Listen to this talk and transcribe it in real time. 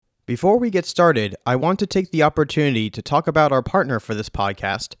Before we get started, I want to take the opportunity to talk about our partner for this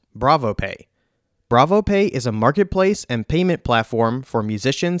podcast, BravoPay. BravoPay is a marketplace and payment platform for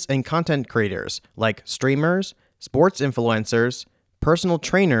musicians and content creators like streamers, sports influencers, personal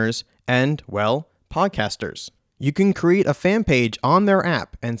trainers, and, well, podcasters. You can create a fan page on their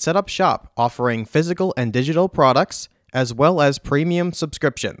app and set up shop offering physical and digital products, as well as premium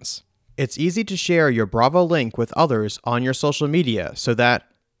subscriptions. It's easy to share your Bravo link with others on your social media so that,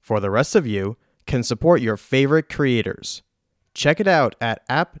 for the rest of you, can support your favorite creators. Check it out at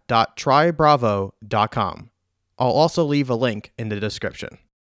app.trybravo.com. I'll also leave a link in the description.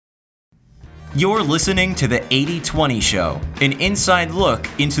 You're listening to the 80/20 Show, an inside look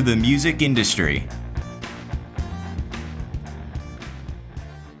into the music industry.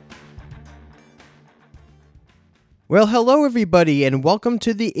 Well, hello everybody, and welcome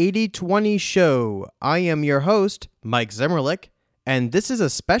to the 80/20 Show. I am your host, Mike Zimmerlich, and this is a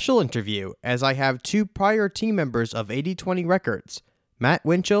special interview as I have two prior team members of 80/20 Records, Matt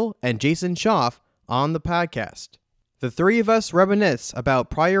Winchell and Jason Schaaf, on the podcast. The three of us reminisce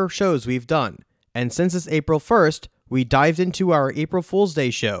about prior shows we've done, and since it's April 1st, we dived into our April Fool's Day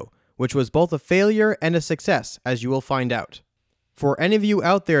show, which was both a failure and a success, as you will find out. For any of you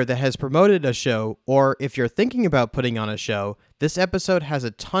out there that has promoted a show, or if you're thinking about putting on a show, this episode has a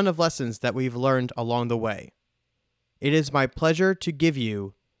ton of lessons that we've learned along the way. It is my pleasure to give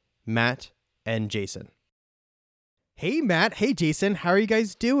you Matt and Jason. Hey, Matt. Hey, Jason. How are you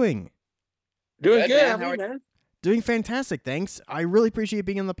guys doing? Doing good. How are you, man? Doing fantastic, thanks. I really appreciate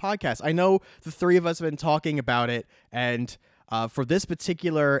being on the podcast. I know the three of us have been talking about it, and for this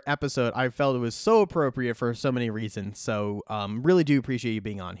particular episode, I felt it was so appropriate for so many reasons. So really do appreciate you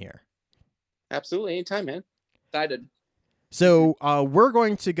being on here. Absolutely. Anytime, man. Excited. So we're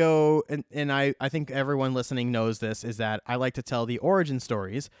going to go, and I think everyone listening knows this, is that I like to tell the origin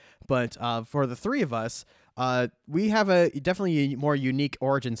stories. But for the three of us, we have definitely a more unique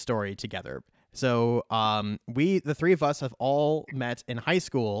origin story together. So the three of us have all met in high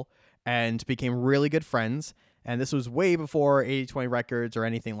school and became really good friends. And this was way before 80/20 Records or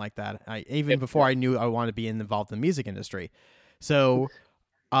anything like that. Before I knew I wanted to be involved in the music industry. So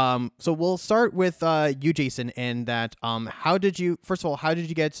we'll start with you, Jason, and that how did you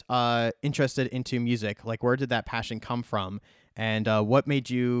get interested into music? Like, where did that passion come from? And what made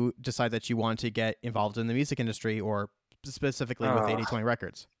you decide that you wanted to get involved in the music industry, or specifically with 80/20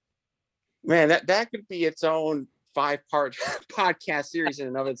 Records? Man, that could be its own 5-part podcast series in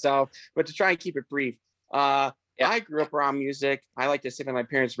and of itself. But to try and keep it brief, I grew up around music. I like to say that my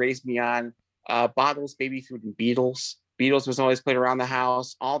parents raised me on bottles, baby food, and Beatles. Beatles was always played around the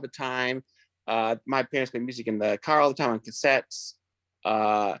house all the time. My parents played music in the car all the time on cassettes.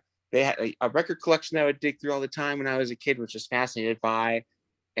 They had a record collection that I would dig through all the time when I was a kid, which I was fascinated by.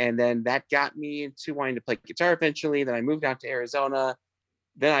 And then that got me into wanting to play guitar eventually. Then I moved out to Arizona.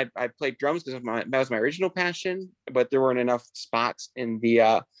 Then I played drums because that was my original passion, but there weren't enough spots in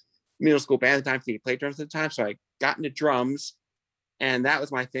the middle school band at the time for me to play drums at the time. So I got into drums, and that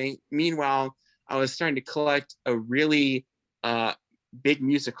was my thing. Meanwhile, I was starting to collect a really big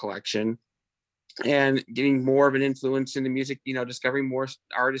music collection and getting more of an influence in the music, discovering more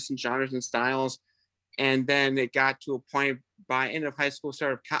artists and genres and styles. And then it got to a point by end of high school,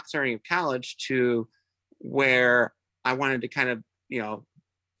 starting of college, to where I wanted to kind of,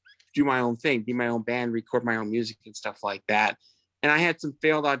 do my own thing, be my own band, record my own music and stuff like that. And I had some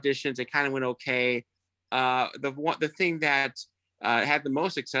failed auditions. It kind of went okay. The thing that had the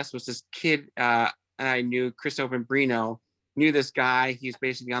most success was this kid I knew, Chris Ovembrino, knew this guy. He was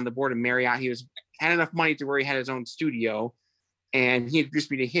basically on the board of Marriott. He had enough money to where he had his own studio, and he introduced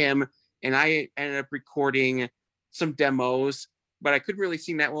me to him. And I ended up recording some demos, but I couldn't really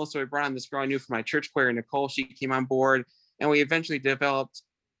sing that well. So I brought on this girl I knew from my church choir, Nicole. She came on board, and we eventually developed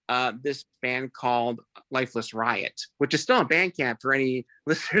this band called Lifeless Riot, which is still on Bandcamp for any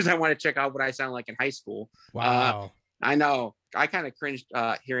listeners that want to check out what I sound like in high school. Wow. I know. I kind of cringed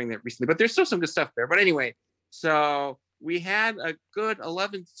hearing that recently, but there's still some good stuff there. But anyway, so we had a good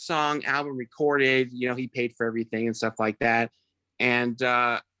 11-song album recorded. He paid for everything and stuff like that. And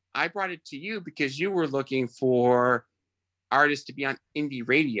I brought it to you because you were looking for artists to be on indie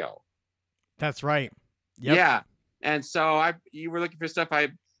radio. That's right. Yep. Yeah. And so you were looking for stuff. I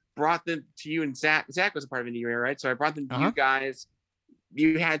brought them to you, and Zach was a part of indie radio, right? So I brought them to you guys.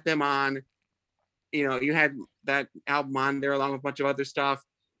 You had them on, you had that album on there along with a bunch of other stuff.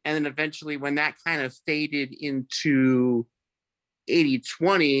 And then eventually when that kind of faded into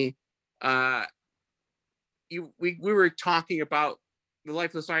 80/20, we were talking about the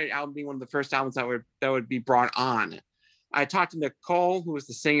Lifeless Riot album being one of the first albums that would be brought on. I talked to Nicole, who was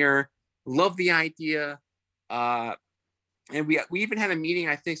the singer, loved the idea. And we even had a meeting,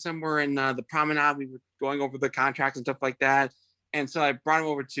 I think, somewhere in the Promenade. We were going over the contracts and stuff like that. And so I brought him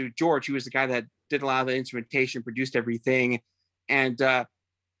over to George, who was the guy that did a lot of the instrumentation, produced everything. And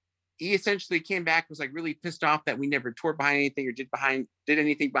he essentially came back, was like really pissed off that we never toured behind anything or did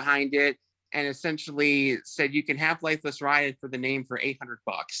anything behind it. And essentially said, you can have Lifeless Ride for the name for $800.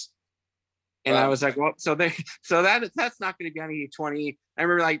 And wow. I was like, well, so that's not going to be on 80/20. I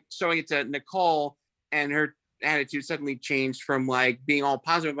remember like showing it to Nicole, and her attitude suddenly changed from like being all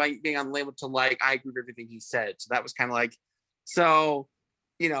positive, like being on the label, to like, I agree with everything he said. So that was kind of like, so,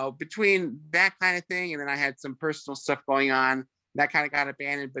 between that kind of thing, and then I had some personal stuff going on, that kind of got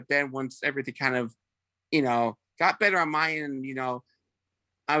abandoned. But then once everything kind of, got better on my end,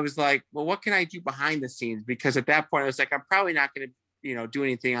 I was like, well, what can I do behind the scenes? Because at that point I was like, I'm probably not going to, do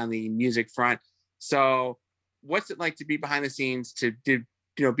anything on the music front. So what's it like to be behind the scenes, to do,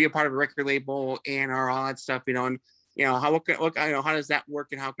 be a part of a record label and all that stuff, and how does that work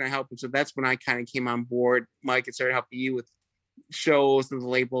and how can I help? And so that's when I kind of came on board, Mike, and started helping you with shows and the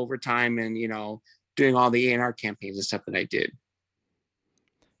label over time, and doing all the A&R campaigns and stuff that I did.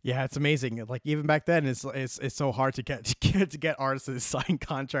 Yeah, it's amazing. Like even back then, it's so hard to get artists to sign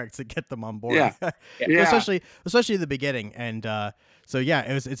contracts to get them on board. Yeah, especially the beginning. And so yeah,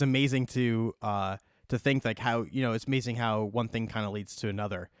 it's amazing to think like how it's amazing how one thing kind of leads to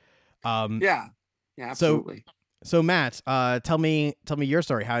another. Yeah, absolutely. So Matt, tell me your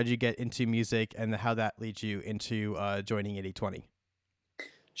story. How did you get into music, and how that leads you into joining 80/20?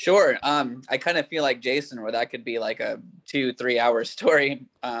 Sure. I kind of feel like Jason, where that could be like a 2-3 hour story.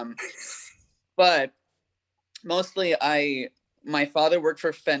 But mostly my father worked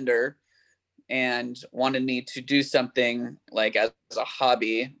for Fender and wanted me to do something like as a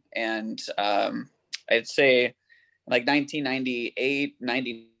hobby. And I'd say like 1998,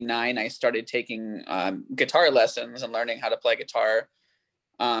 99, I started taking guitar lessons and learning how to play guitar.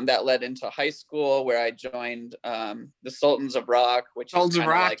 That led into high school, where I joined the Sultans of Rock, which Sultans of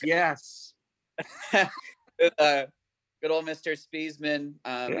Rock, yes. Good old Mr. Spiesman,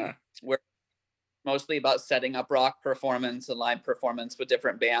 where mostly about setting up rock performance and live performance with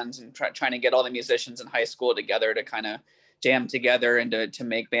different bands, and trying to get all the musicians in high school together to kind of jam together and to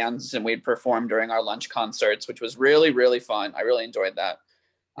make bands. And we'd perform during our lunch concerts, which was really, really fun. I really enjoyed that.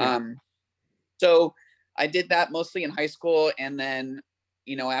 Yeah. So I did that mostly in high school, and then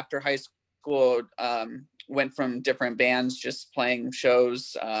after high school, went from different bands, just playing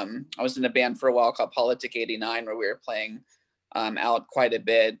shows. I was in a band for a while called Politic 89, where we were playing out quite a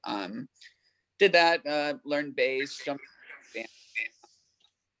bit. Did that, learned bass.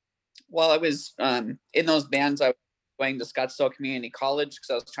 While I was in those bands, I was going to Scottsdale Community College because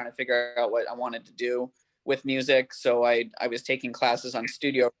I was trying to figure out what I wanted to do with music. So I was taking classes on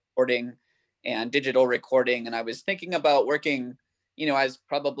studio recording and digital recording, and I was thinking about working as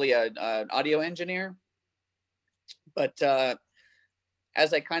probably an audio engineer. But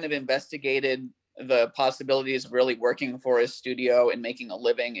as I kind of investigated the possibilities of really working for a studio and making a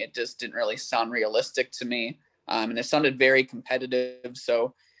living, it just didn't really sound realistic to me. And it sounded very competitive.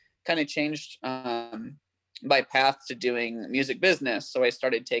 So kind of changed my path to doing music business. So I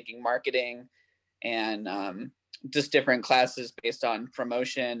started taking marketing and just different classes based on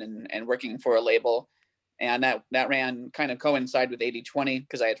promotion and working for a label. And that ran kind of coincide with 80/20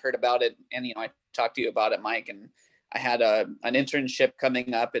 because I had heard about it. And, I talked to you about it, Mike, and I had an internship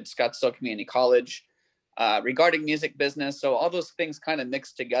coming up at Scottsdale Community College regarding music business. So all those things kind of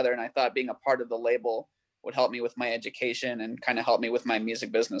mixed together. And I thought being a part of the label would help me with my education and kind of help me with my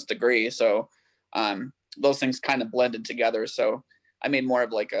music business degree. So those things kind of blended together. So I made more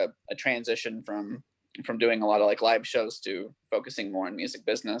of like a transition from doing a lot of like live shows to focusing more on music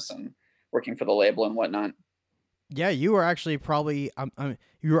business and working for the label and whatnot. Yeah, you were actually probably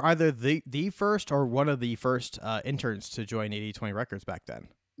you were either the first or one of the first interns to join 80/20 Records back then.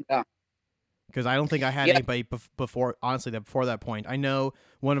 Yeah, because I don't think I had anybody before. Honestly, before that point, I know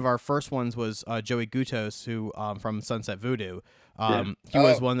one of our first ones was Joey Gutos, who from Sunset Voodoo. He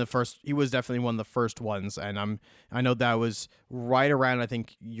was one of the first. He was definitely one of the first ones, and I know that was right around I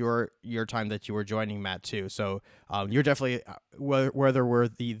think your time that you were joining, Matt, too. So you're definitely whether we're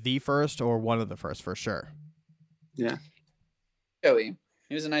the first or one of the first for sure. Yeah, Joey,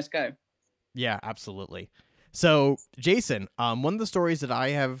 he was a nice guy. Yeah, absolutely. So, Jason, one of the stories that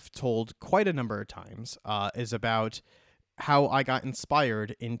I have told quite a number of times is about how I got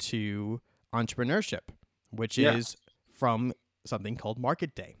inspired into entrepreneurship, which is from something called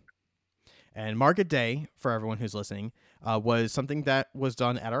Market Day. And Market Day, for everyone who's listening, was something that was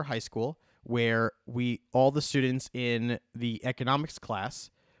done at our high school where all the students in the economics class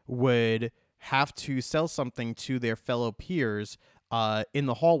would have to sell something to their fellow peers in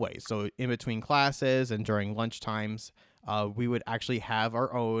the hallway. So in between classes and during lunch times, we would actually have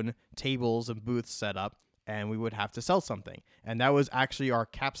our own tables and booths set up, and we would have to sell something. And that was actually our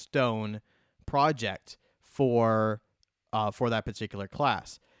capstone project for that particular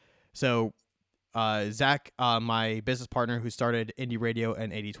class. So Zach, my business partner who started Indie Radio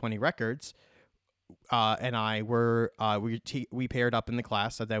and 8020 Records, and I were we paired up in the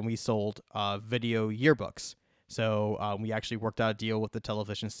class, and then we sold video yearbooks. So we actually worked out a deal with the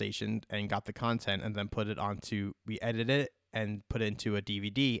television station and got the content, and then we edited it and put it into a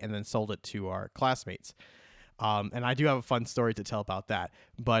DVD, and then sold it to our classmates. And I do have a fun story to tell about that.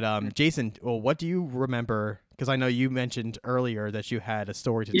 But Jason, well, what do you remember? Because I know you mentioned earlier that you had a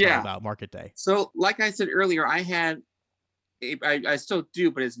story to tell about Market Day. So like I said earlier, I still do,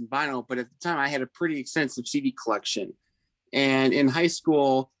 but it's in vinyl. But at the time, I had a pretty extensive CD collection. And in high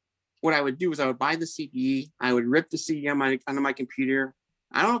school, what I would do is I would buy the CD. I would rip the CD onto my computer.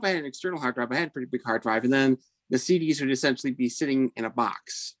 I don't know if I had an external hard drive, but I had a pretty big hard drive. And then the CDs would essentially be sitting in a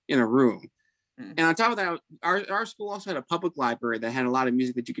box in a room. And on top of that, our school also had a public library that had a lot of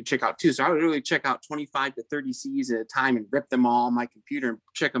music that you could check out too. So I would really check out 25 to 30 CDs at a time and rip them all on my computer and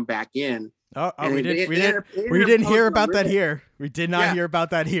check them back in. We didn't hear about that here. We did not hear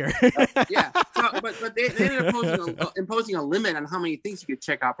about that here. But they ended up imposing a limit on how many things you could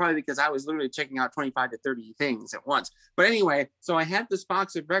check out, probably because I was literally checking out 25 to 30 things at once. But anyway, so I had this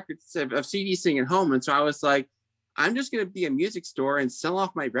box of records of CDs sitting at home. And so I was like, I'm just going to be a music store and sell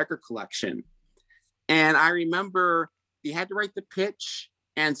off my record collection. And I remember you had to write the pitch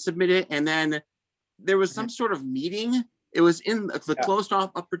and submit it. And then there was some sort of meeting. It was in the closed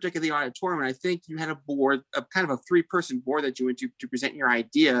off upper deck of the auditorium. And I think you had a board, a kind of a 3-person board that you went to present your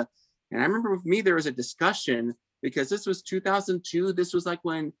idea. And I remember with me, there was a discussion because this was 2002. This was like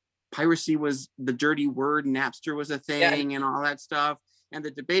when piracy was the dirty word, Napster was a thing and all that stuff. And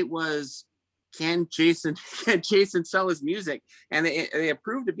the debate was, can Jason sell his music? And they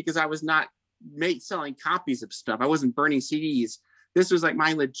approved it because I was not selling copies of stuff. I wasn't burning CDs. This was like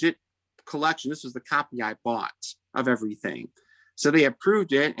my legit collection. This was the copy I bought of everything. So they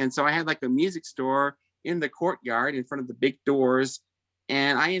approved it. And so I had like a music store in the courtyard in front of the big doors.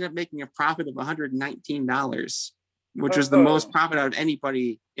 And I ended up making a profit of $119, which was the most profit out of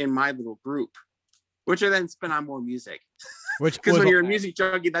anybody in my little group, which I then spent on more music. Because when you're a music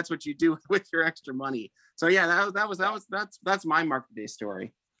junkie, that's what you do with your extra money. So yeah, that's my Market Day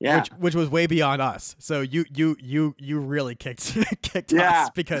story. Yeah, which was way beyond us. So you really kicked us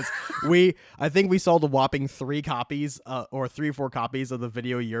because I think we sold a whopping 3 copies or 3 or 4 copies of the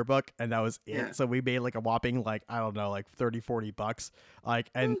video yearbook, and that was it. Yeah. So we made like a whopping like $30-$40,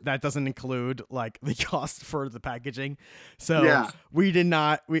 and that doesn't include like the cost for the packaging. So we did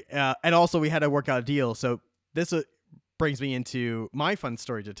not and also we had to work out a deal. So this brings me into my fun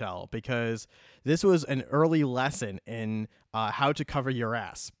story to tell, because this was an early lesson in how to cover your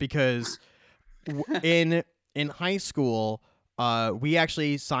ass, because in high school we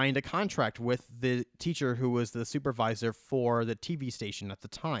actually signed a contract with the teacher who was the supervisor for the TV station at the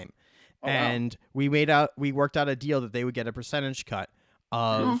time. We worked out a deal that they would get a percentage cut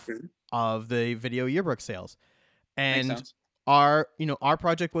of the video yearbook sales. And our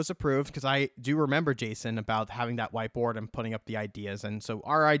project was approved, because I do remember, Jason, about having that whiteboard and putting up the ideas. And so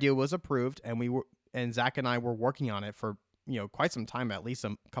our idea was approved, and Zach and I were working on it for, quite some time, at least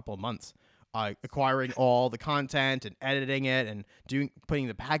a couple of months, acquiring all the content and editing it and putting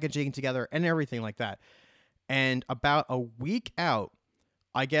the packaging together and everything like that. And about a week out,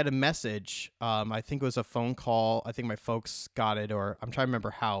 I get a message. I think it was a phone call. I think my folks got it, or I'm trying to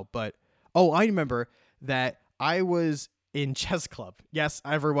remember how, but I remember that I was in chess club. Yes,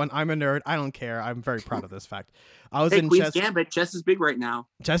 everyone, I'm a nerd. I don't care. I'm very proud of this fact. I was in Queen's Gambit. Chess is big right now.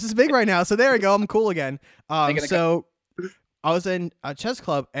 So there we go. I'm cool again. So I was in a chess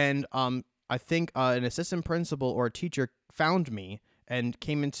club, and I think an assistant principal or a teacher found me and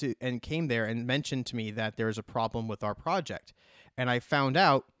came there and mentioned to me that there was a problem with our project. And I found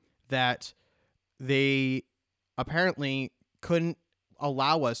out that they apparently couldn't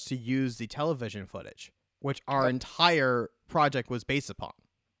allow us to use the television footage, which our entire project was based upon.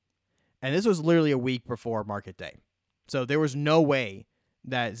 And this was literally a week before Market Day. So there was no way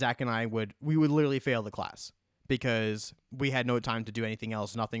that Zach and I would literally fail the class, because we had no time to do anything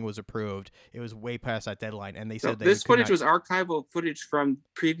else. Nothing was approved. It was way past that deadline. And they said this footage was archival footage from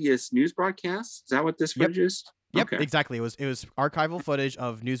previous news broadcasts. Is that what this footage is? Yep, okay. Exactly. It was archival footage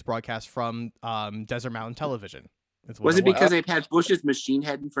of news broadcasts from Desert Mountain Television. Was it because they had Bush's machine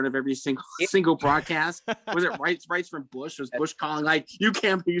head in front of every single broadcast? Was it rights from Bush? Was Bush calling like, you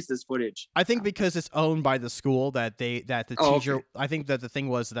can't use this footage? I think because it's owned by the school that the teacher. Okay. I think that the thing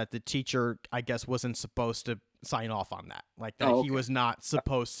was that the teacher, I guess, wasn't supposed to sign off on that. Like that he was not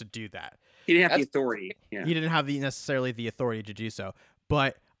supposed to do that. He didn't have the authority. Yeah. He didn't have necessarily the authority to do so.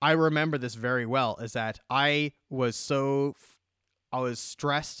 But I remember this very well. Is that I was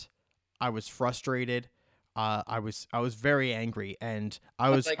stressed. I was frustrated. I was very angry, and I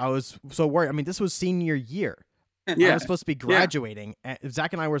was so worried. I mean, this was senior year. I was supposed to be graduating.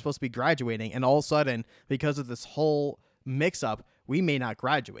 Zach and I were supposed to be graduating, and all of a sudden, because of this whole mix-up, we may not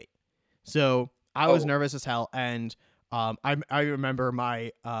graduate. So I was nervous as hell, and I remember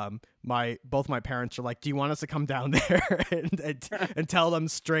both my parents were like, "Do you want us to come down there and tell them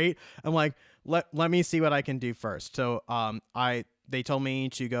straight?" I'm like, "Let me see what I can do first." So they told me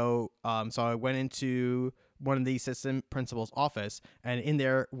to go. So I went into one of the assistant principal's office, and in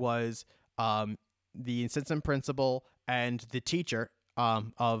there was the assistant principal and the teacher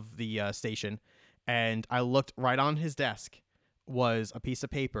of the station. And I looked right on his desk was a piece of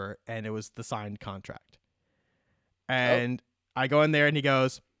paper, and it was the signed contract. And I go in there, and he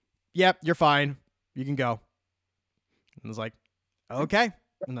goes, "Yep, you're fine. You can go." And I was like, "Okay."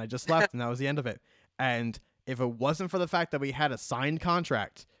 And I just left, and that was the end of it. And if it wasn't for the fact that we had a signed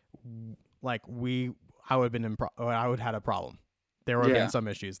contract, like I would have had a problem. There would have been some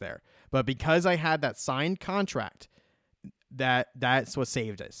issues there. But because I had that signed contract, that's what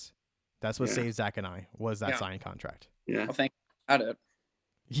saved us. That's what saved Zach and I, was that signed contract. Yeah. Well, thank you for it.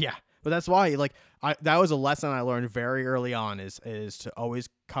 Yeah. But that's why, that was a lesson I learned very early on is to always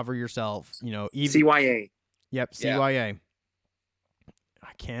cover yourself, even CYA. Yep, CYA.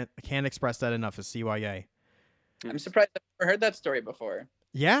 I can't express that enough as CYA. I'm surprised I've never heard that story before.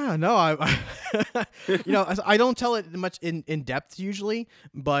 Yeah, no, I don't tell it much in depth usually,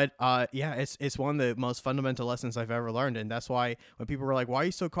 but it's one of the most fundamental lessons I've ever learned, and that's why when people were like, "Why are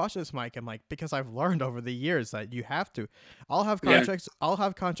you so cautious, Mike?" I'm like, because I've learned over the years that you have to. I'll have contracts. Yeah. I'll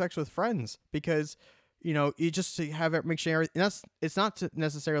have contracts with friends because you just have it. Make sure it's not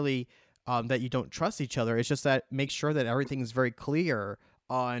necessarily that you don't trust each other. It's just that make sure that everything is very clear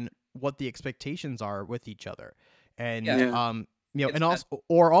on what the expectations are with each other, and and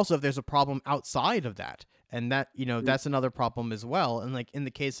also if there's a problem outside of that, and that that's another problem as well. And like in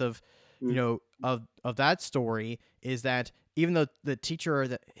the case of of that story, is that even though the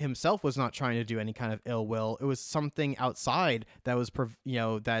teacher himself was not trying to do any kind of ill will, it was something outside that was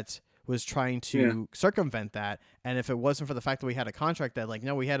that was trying to circumvent that. And if it wasn't for the fact that we had a contract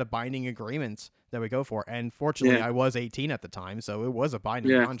that we had a binding agreement that we go for, and fortunately I was 18 at the time, so it was a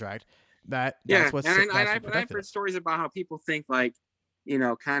binding contract. That's what's and I've heard stories about how people think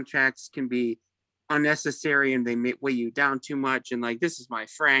contracts can be unnecessary and they may weigh you down too much, and this is my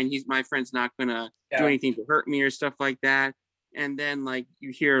friend, my friend's not gonna do anything to hurt me or stuff like that. And then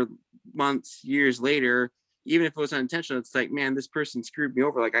you hear years later, even if it was unintentional, it's like, man, this person screwed me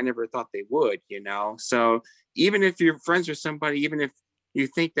over I never thought they would. So even if you're friends with somebody, even if you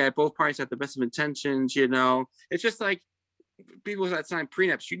think that both parties have the best of intentions, it's just like people that sign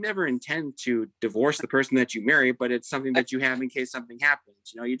prenups, you never intend to divorce the person that you marry, but it's something that you have in case something happens.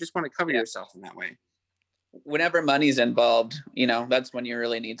 You just want to cover yourself in that way. Whenever money's involved, that's when you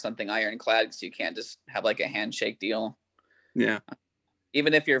really need something ironclad, because you can't just have a handshake deal. Yeah.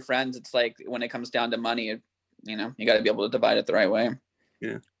 Even if you're friends, it's when it comes down to money, you got to be able to divide it the right way.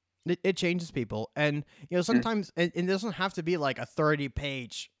 Yeah. It changes people. And, sometimes it doesn't have to be a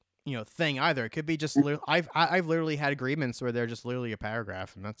 30-page thing either. It could be just I've literally had agreements where they're just literally a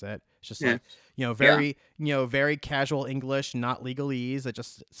paragraph, and that's it. It's just very casual English, not legalese. It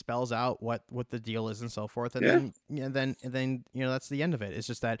just spells out what the deal is and so forth, and then that's the end of it. It's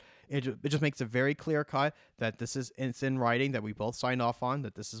just that it just makes it very clear cut that it's in writing, that we both signed off on,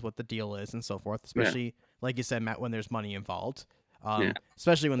 that this is what the deal is and so forth. Especially like you said, Matt, when there's money involved.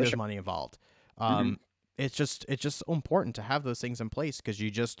 Especially when there's money involved. It's just so important to have those things in place, because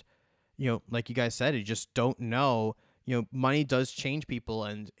you just, like you guys said, you just don't know. Money does change people,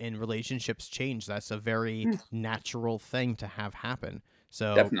 and relationships change. That's a very natural thing to have happen.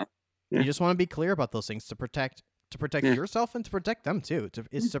 So definitely. You just want to be clear about those things to protect yourself and to protect them too.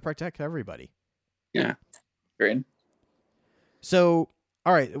 It's to protect everybody. Yeah. Great. So,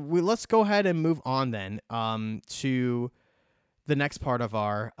 all right, let's go ahead and move on then to the next part of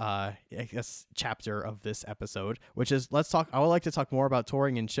our, chapter of this episode, which is I would like to talk more about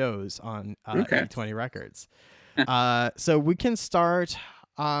touring and shows on 20 Records. So we can start.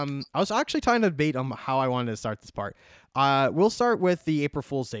 I was actually trying to debate on how I wanted to start this part. We'll start with the April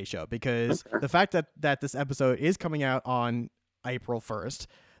Fool's Day show because the fact that this episode is coming out on April 1st,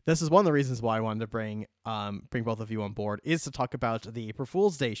 this is one of the reasons why I wanted to bring both of you on board, is to talk about the April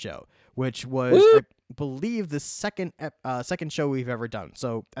Fool's Day show, which was, I believe, the second show we've ever done.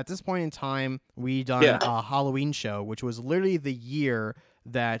 So at this point in time, we done a Halloween show, which was literally the year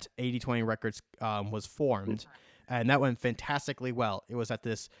that 80/20 Records was formed. And that went fantastically well. It was at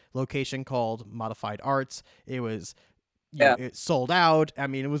this location called Modified Arts. It was, it sold out. I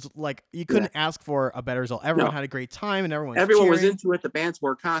mean, it was like you couldn't ask for a better result. Everyone had a great time, and everyone was into it. The bands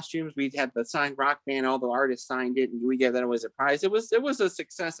wore costumes. We had the signed rock band. All the artists signed it, and we gave that away as a prize. It was a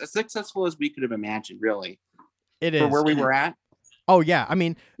success, as successful as we could have imagined. Really, it is for where we were at. Oh yeah, I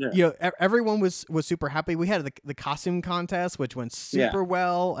mean, everyone was super happy. We had the costume contest, which went super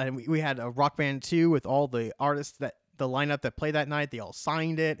well, and we had a rock band too with all the artists the lineup that played that night. They all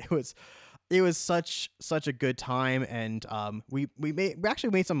signed it. It was such a good time, and we actually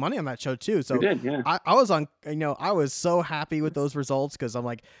made some money on that show too. So we did, yeah. I was on, I was so happy with those results because I'm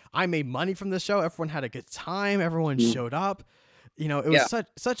like, I made money from this show. Everyone had a good time. Everyone showed up. It was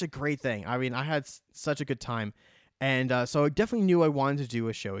such a great thing. I mean, I had such a good time. And so I definitely knew I wanted to do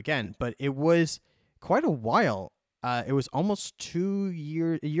a show again, but it was quite a while. It was almost 2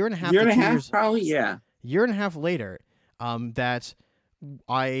 years, a year and a half, probably, year and a half later, that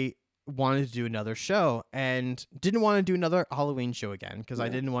I wanted to do another show and didn't want to do another Halloween show again because I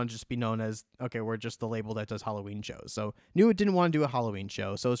didn't want to just be known as, okay, we're just the label that does Halloween shows. So knew I didn't want to do a Halloween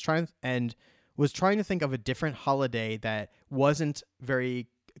show. So I was trying to think of a different holiday that wasn't very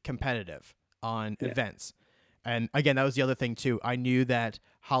competitive on events. And again, that was the other thing too. I knew that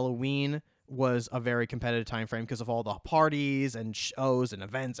Halloween was a very competitive time frame because of all the parties and shows and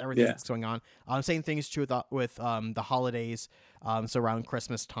events, everything that's going on. Same thing is true with the holidays, so around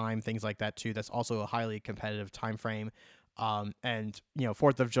Christmas time, things like that too. That's also a highly competitive time frame. And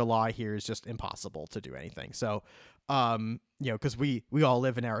 4th of July here is just impossible to do anything. So, because we all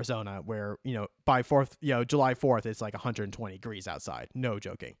live in Arizona where, by July 4th, it's like 120 degrees outside. No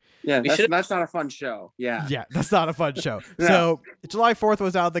joking. Yeah, that's not a fun show. Yeah. Yeah, that's not a fun show. No. So July 4th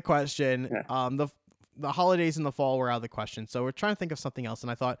was out of the question. Yeah. The holidays in the fall were out of the question. So we're trying to think of something else. And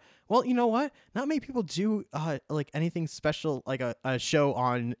I thought, well, you know what? Not many people do like anything special, like a show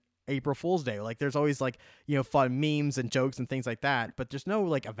on April Fool's Day. Like there's always like, fun memes and jokes and things like that, but there's no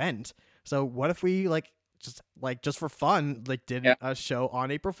like event. So what if we just for fun, did a show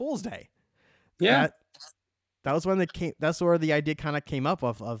on April Fool's Day? Yeah. That was when that's where the idea kind of came up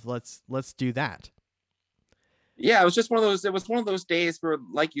of let's do that. Yeah. It was just one of those days where,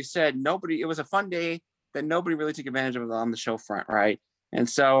 like you said, it was a fun day that nobody really took advantage of on the show front. Right. And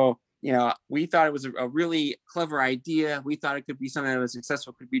so, we thought it was a really clever idea. We thought it could be something that was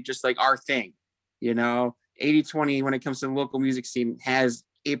successful, could be just like our thing. 80/20 when it comes to the local music scene has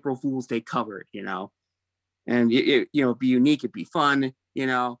April Fool's Day covered, and it be unique, it'd be fun,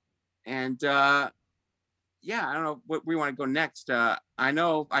 and I don't know what we want to go next. I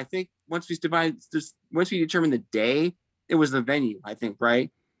think once we determine the day, it was the venue, I think,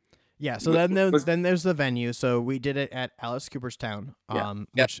 right? Yeah. So then there's the venue. So we did it at Alice Cooperstown,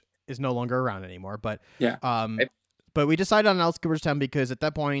 which is no longer around anymore. But but we decided on Alice Cooperstown because at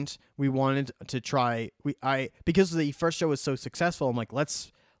that point we wanted to try. Because the first show was so successful, I'm like,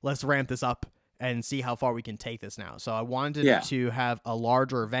 let's ramp this up and see how far we can take this now. So I wanted to have a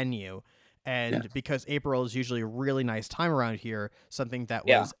larger venue. And because April is usually a really nice time around here, something that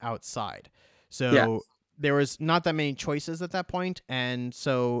was outside. So there was not that many choices at that point. And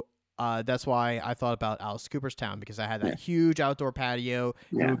so that's why I thought about Alice Cooperstown, because I had that huge outdoor patio.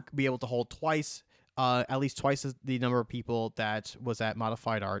 Yeah. It would be able to hold at least twice the number of people that was at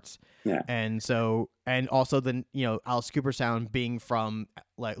Modified Arts. Yeah. And so, and also the, Alice Cooperstown being from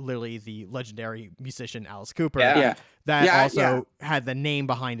literally the legendary musician Alice Cooper. Yeah. That also had the name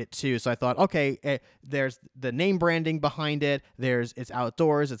behind it too. So I thought, okay, there's the name branding behind it. It's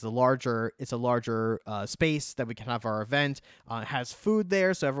outdoors. It's a larger space that we can have our event. It has food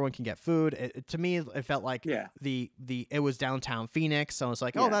there, so everyone can get food. To me, it felt like it was downtown Phoenix. So it's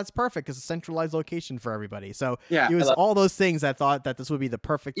like, oh, that's perfect because it's a centralized location for everybody. So it was all those things. I thought that this would be the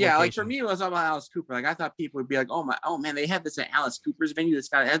perfect location. Like for me, it was all about Alice Cooper. Like I thought people would be like, oh man, they have this at Alice Cooper's venue.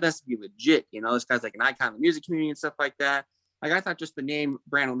 That has to be legit. This guy's like an icon of the music community and stuff like that. Like I thought just the name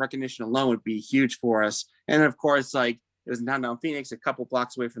brand recognition alone would be huge for us. And then of course, like it was in downtown Phoenix, a couple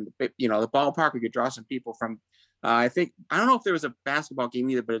blocks away from the ballpark. We could draw some people from, I don't know if there was a basketball game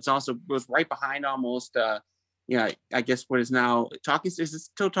either, but it was right behind almost, I guess what is now is it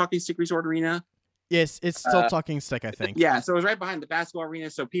still Talking Stick Resort Arena? Yes, it's still Talking Stick, I think. Yeah, so it was right behind the basketball arena,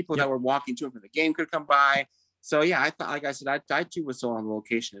 so people that were walking to and from the game could come by. So yeah, I thought, like I said, I too was sold on the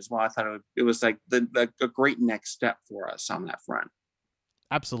location as well. I thought it was like a great next step for us on that front.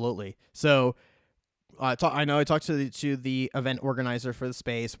 Absolutely. So I know I talked to the event organizer for the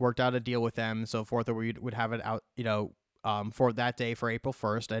space, worked out a deal with them, and so forth, that we would have it out, for that day for April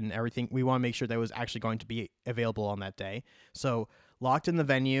 1st, and everything. We want to make sure that it was actually going to be available on that day. So locked in the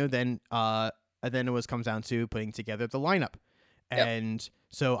venue, then it comes down to putting together the lineup. And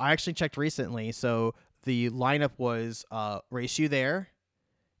so I actually checked recently. So the lineup was Race You There.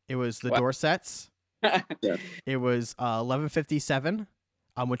 It was the Dorsets. It was 1157,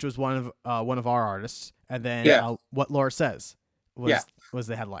 which was one of our artists, and then What Laura Says was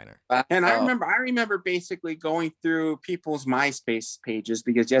the headliner. And I remember basically going through people's MySpace pages,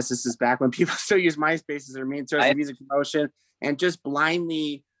 because yes, this is back when people still use MySpace as their main source of music promotion, and just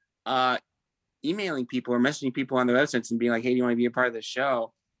blindly emailing people or messaging people on the websites and being like, hey, do you want to be a part of the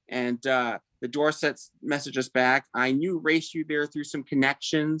show? And the Dorsets messaged us back. I knew Race You There through some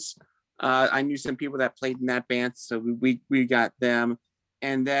connections. I knew some people that played in that band, so we got them.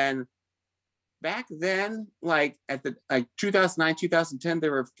 And then back then, like at the 2009, 2010,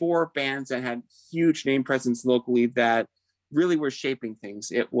 there were 4 bands that had huge name presence locally that really were shaping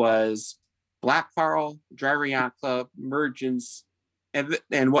things. It was Black Pearl, Driver Yacht Club, Mergence,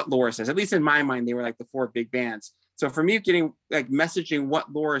 and What Laura Says. At least in my mind, they were like the 4 big bands. So for me, getting like messaging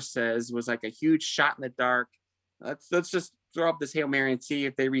What Laura Says was like a huge shot in the dark. Let's just throw up this Hail Mary and see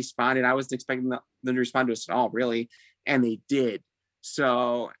if they responded. I wasn't expecting them to respond to us at all, really, and they did.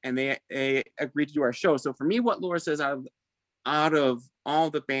 So, and they agreed to do our show. So for me, What Laura Says, out of all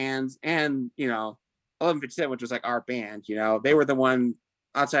the bands, and 1157, which was like our band, they were the one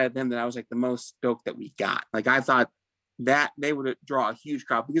outside of them that I was like the most stoked that we got. Like I thought that they would draw a huge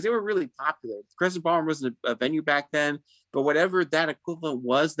crowd because they were really popular. Crescent Ballroom wasn't a venue back then, but whatever that equivalent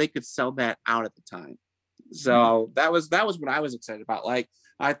was, they could sell that out at the time. So that was what I was excited about. Like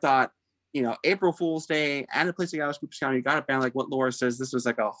I thought, April Fool's Day at a place like Alice Cooper County, you got a band like What Laura Says. This was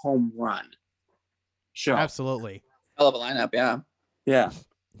like a home run show. Absolutely. Hell of a lineup. Yeah.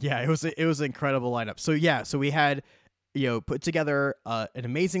 It was an incredible lineup. So we had, put together an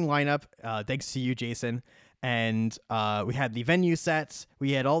amazing lineup. Thanks to you, Jason. And we had the venue sets.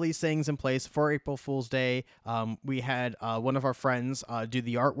 We had all these things in place for April Fool's Day. We had one of our friends do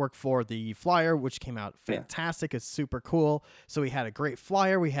the artwork for the flyer, which came out fantastic. It's super cool. So we had a great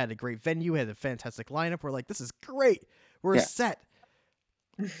flyer. We had a great venue. We had a fantastic lineup. We're like, this is great. We're set.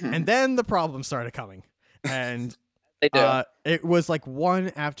 And then the problems started coming. And it was like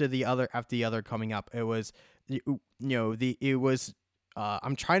one after the other coming up. It was,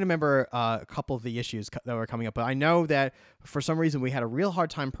 I'm trying to remember a couple of the issues that were coming up, but I know that for some reason we had a real hard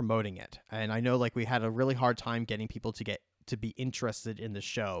time promoting it, and I know like we had a really hard time getting people to be interested in the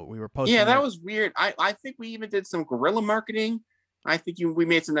show. We were posting. Yeah, that was weird. I think we even did some guerrilla marketing. I think we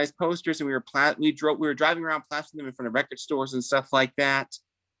made some nice posters, and we were driving around plastering them in front of record stores and stuff like that.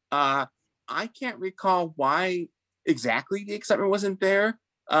 I can't recall why exactly the excitement wasn't there.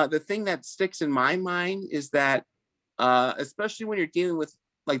 The thing that sticks in my mind is that. Especially when you're dealing with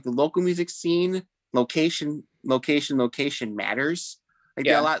like the local music scene, location matters. Like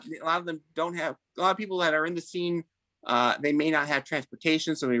a lot of them don't have, a lot of people that are in the scene, they may not have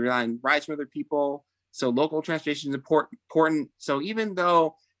transportation, so they rely on rides from other people. So local transportation is important. So even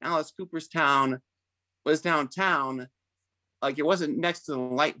though Alice Cooperstown was downtown, like it wasn't next to the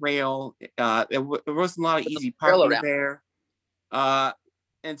light rail, there wasn't a lot of easy parking there.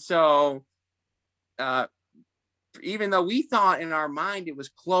 And so even though we thought in our mind it was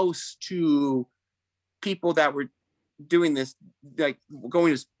close to people that were doing this, like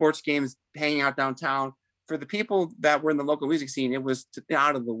going to sports games, hanging out downtown, for the people that were in the local music scene, it was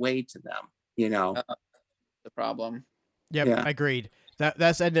out of the way to them, the problem. Yep, agreed.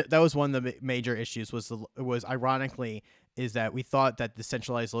 That was one of the major issues. Was ironically is that we thought that the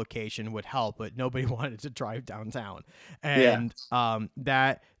centralized location would help, but nobody wanted to drive downtown, and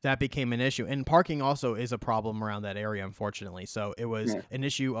that became an issue. And parking also is a problem around that area, unfortunately. So it was an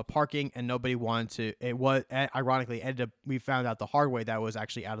issue of parking, and nobody wanted to. It was ironically ended up. We found out the hard way that was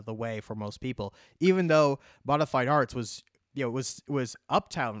actually out of the way for most people, even though Modified Arts was was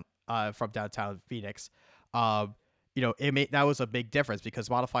uptown from downtown Phoenix. That was a big difference because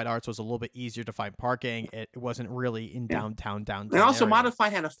Modified Arts was a little bit easier to find parking. It wasn't really in downtown. And also, area.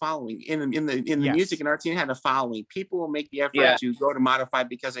 Modified had a following in the music and art scene. Had a following. People will make the effort to go to Modified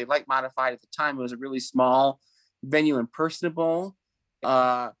because they like Modified at the time. It was a really small venue and personable.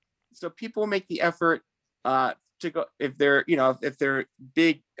 So people make the effort to go if they're if they're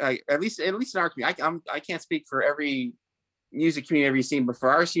big, at least in our community. I can't speak for every music community every scene, but for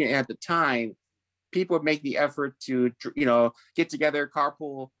our scene at the time, people would make the effort to get together,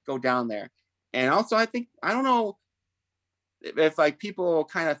 carpool, go down there. And also, I don't know if like people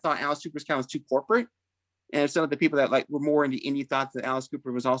kind of thought Alice Cooper's kind of was too corporate, and some of the people that like were more into indie thought that Alice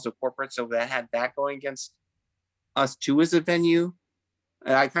Cooper was also corporate, so that had that going against us too as a venue.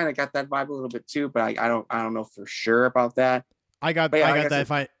 And I kind of got that vibe a little bit too, but I don't know for sure about that. I got like that.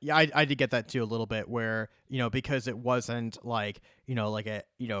 said, I did get that too a little bit, where because it wasn't like like an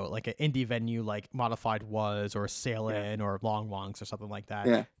indie venue like Modified was, or Sailin' or Long Wongs or something like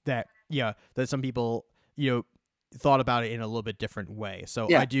that. That some people thought about it in a little bit different way.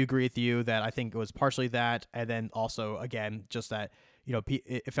 So I do agree with you that I think it was partially that, and then also again just that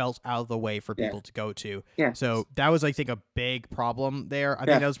it felt out of the way for people to go to. Yeah. So that was, I think, a big problem there. I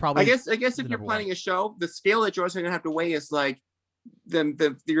think that was probably. I guess if you're planning a show, the scale that you're also gonna have to weigh is like the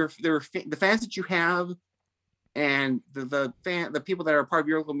fans that you have, and the people that are part of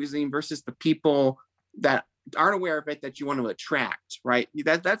your local museum versus the people that aren't aware of it that you want to attract. Right.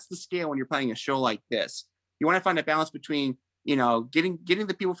 That's the scale when you're planning a show like this. You want to find a balance between getting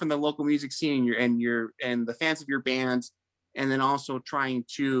the people from the local music scene and the fans of your bands, and then also trying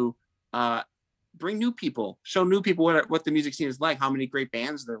to bring new people, show new people what the music scene is like, how many great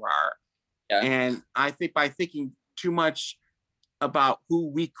bands there are. Yeah. And I think by thinking too much about who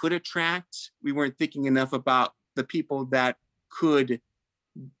we could attract, we weren't thinking enough about the people that could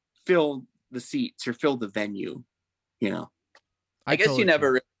fill the seats or fill the venue. I guess you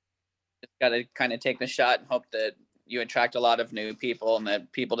never really just got to kind of take the shot and hope that you attract a lot of new people and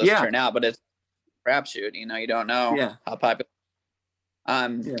that people just turn out, but it's a crapshoot. You don't know how popular.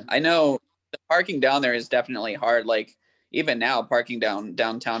 I know the parking down there is definitely hard. Like even now, parking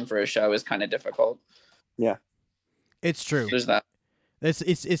downtown for a show is kind of difficult. Yeah, it's true. There's that.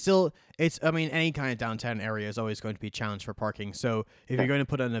 I mean, any kind of downtown area is always going to be a challenge for parking. So if you're going to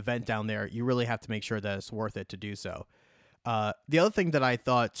put an event down there, you really have to make sure that it's worth it to do so. The other thing that I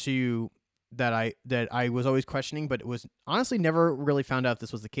thought too, that I was always questioning, but it was honestly never really found out if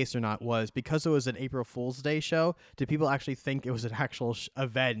this was the case or not, was because it was an April Fool's Day show, did people actually think it was an actual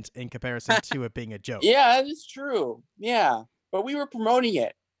event in comparison to it being a joke? Yeah, that is true. Yeah, but we were promoting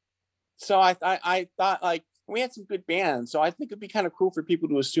it. So I thought like, we had some good bands, so I think it'd be kind of cool for people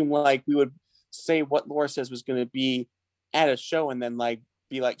to assume like we would say what Laura says was going to be at a show, and then like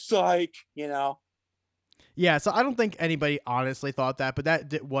be like psych, Yeah, so I don't think anybody honestly thought that, but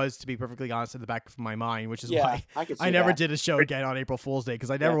that was, to be perfectly honest, in the back of my mind, which is why I never did a show again on April Fool's Day,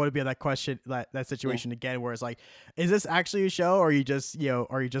 because I never want to be in that situation again, where it's like, is this actually a show, or are you just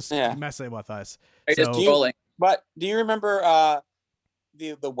messing with us? Just trolling. But do you remember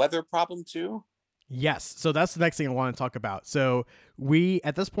the weather problem too? Yes. So that's the next thing I want to talk about. So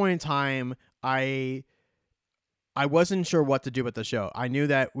at this point in time, I wasn't sure what to do with the show. I knew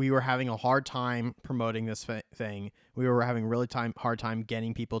that we were having a hard time promoting this thing. We were having a really hard time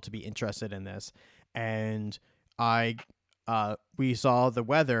getting people to be interested in this. And we saw the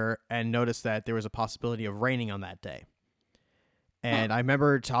weather and noticed that there was a possibility of raining on that day. And I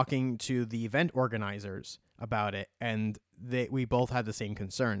remember talking to the event organizers about it, and we both had the same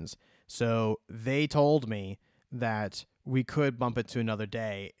concerns. So they told me that we could bump it to another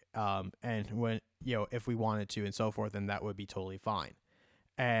day, and when if we wanted to and so forth, then that would be totally fine.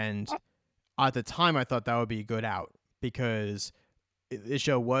 And at the time, I thought that would be a good out, because the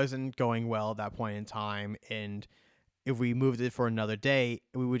show wasn't going well at that point in time, and if we moved it for another day,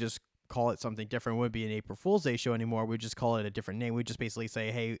 we would just call it something different. It wouldn't be an April Fool's Day show anymore. We'd just call it a different name. We'd just basically say,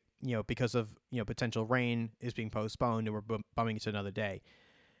 hey, because of potential rain is being postponed, and we're bumping it to another day.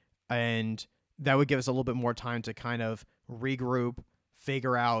 And that would give us a little bit more time to kind of regroup,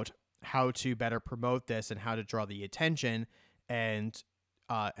 figure out how to better promote this and how to draw the attention, and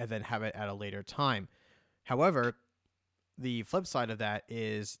then have it at a later time. However, the flip side of that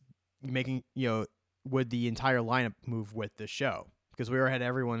is making, would the entire lineup move with the show? Because we had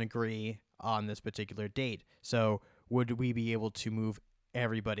everyone agree on this particular date. So would we be able to move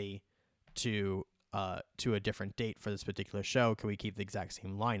everybody to a different date for this particular show? Can we keep the exact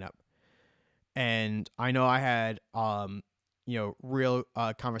same lineup? And I know I had real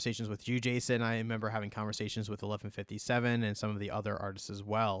conversations with you, Jason. I remember having conversations with 1157 and some of the other artists as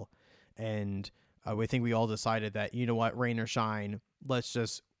well. And we think we all decided that, rain or shine, let's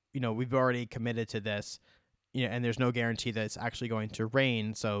just, we've already committed to this, and there's no guarantee that it's actually going to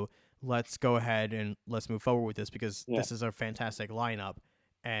rain. So let's go ahead and let's move forward with this, because this is a fantastic lineup,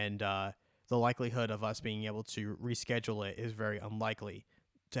 and the likelihood of us being able to reschedule it is very unlikely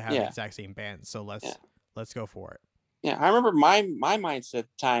to have the exact same band. So let's go for it. Yeah, I remember my mindset at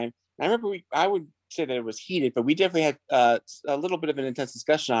the time. I remember I would say that it was heated, but we definitely had a little bit of an intense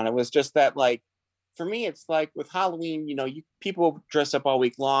discussion on it. It was just that, like, for me, it's like with Halloween, people dress up all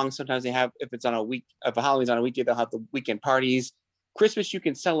week long. Sometimes they have, if Halloween's on a weekday, they'll have the weekend parties. Christmas, you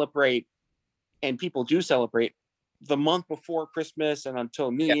can celebrate, and people do celebrate the month before Christmas and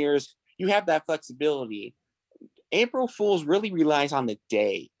until New Year's. You have that flexibility. April Fool's really relies on the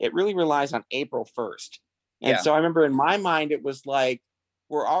day. It really relies on April 1st. And so I remember in my mind, it was like,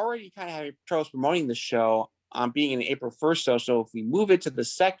 we're already kind of having troubles promoting the show on being an April 1st show. So if we move it to the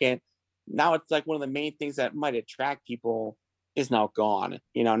 2nd, now it's like one of the main things that might attract people is now gone.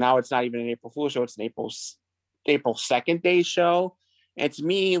 Now it's not even an April Fool's show. It's an April 2nd day show. And to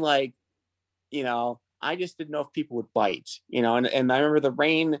me, like, I just didn't know if people would bite, and I remember the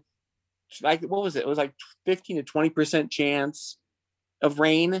rain, like, what was it? It was like 15 to 20% chance of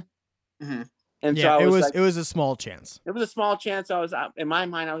rain. Mm-hmm. And yeah, so it was a small chance. It was a small chance. In my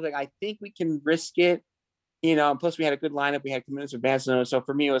mind, I was like, I think we can risk it, and plus we had a good lineup. We had commitments with bands. So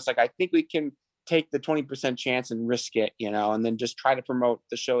for me, it was like, I think we can take the 20% chance and risk it, and then just try to promote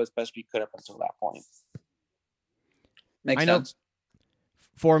the show as best we could up until that point. Makes sense.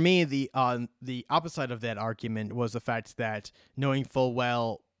 For me, the opposite of that argument was the fact that knowing full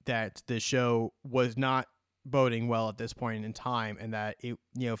well that the show was not boding well at this point in time, and that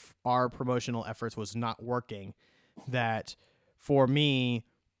our promotional efforts was not working, that for me,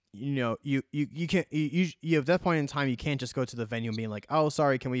 you can't, at that point in time, you can't just go to the venue and being like, oh,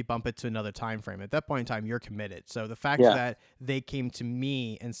 sorry, can we bump it to another time frame? At that point in time, you're committed. So the fact that they came to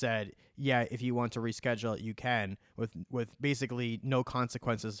me and said, yeah, if you want to reschedule it, you can, with basically no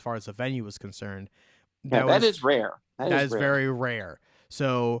consequences as far as the venue was concerned. That is rare. That is very rare.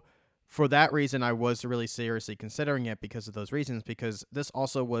 So for that reason, I was really seriously considering it because of those reasons, because this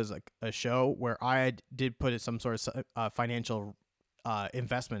also was a show where I did put some sort of financial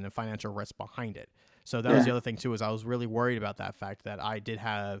investment and financial risk behind it. So that was the other thing too, is I was really worried about that fact that I did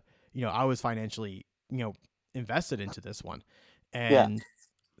have, I was financially, invested into this one. And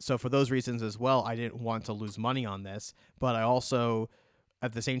so for those reasons as well, I didn't want to lose money on this, but I also,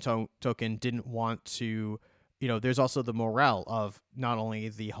 at the same token, didn't want to, there's also the morale of not only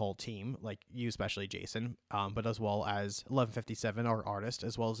the whole team, like you, especially Jason, but as well as 1157, our artist,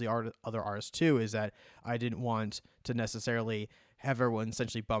 as well as the other artists too, is that I didn't want to necessarily have everyone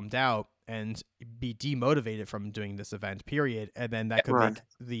essentially bummed out and be demotivated from doing this event, period. And then that could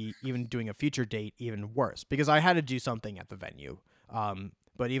make even doing a future date even worse, because I had to do something at the venue.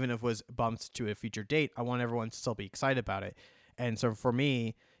 But even if it was bumped to a future date, I want everyone to still be excited about it. And so for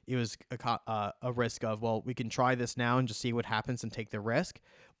me, it was a risk of, well, we can try this now and just see what happens and take the risk,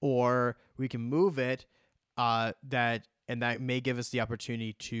 or we can move it, that may give us the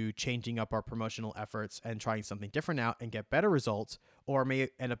opportunity to changing up our promotional efforts and trying something different out and get better results, or may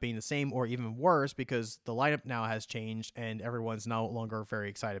end up being the same or even worse because the lineup now has changed and everyone's no longer very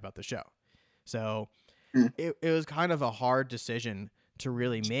excited about the show. So it was kind of a hard decision to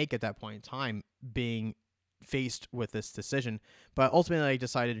really make at that point in time, being faced with this decision. But ultimately I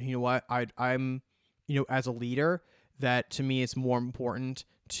decided, you know what, I'm as a leader, that to me it's more important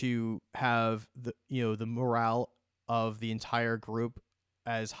to have the morale of the entire group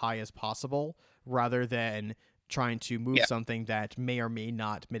as high as possible, rather than trying to move something that may or may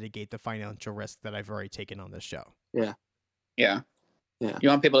not mitigate the financial risk that I've already taken on this show. Yeah. You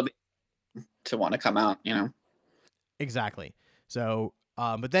want people to want to come out, Exactly. So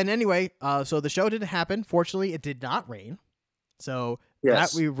but then anyway, so the show didn't happen. Fortunately, it did not rain. So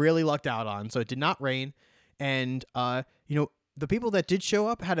that we really lucked out on. So it did not rain. And, the people that did show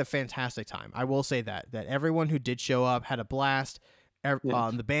up had a fantastic time. I will say that everyone who did show up had a blast.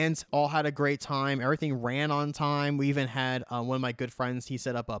 The bands all had a great time. Everything ran on time. We even had one of my good friends, he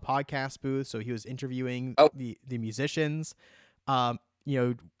set up a podcast booth. So he was interviewing the musicians.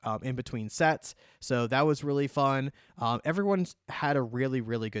 In between sets. So that was really fun. Everyone had a really,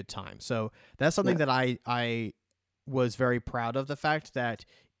 really good time. So that's something that I was very proud of, the fact that,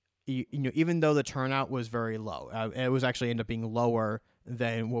 even though the turnout was very low, it was actually ended up being lower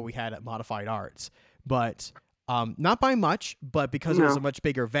than what we had at Modified Arts, but not by much, but because it was a much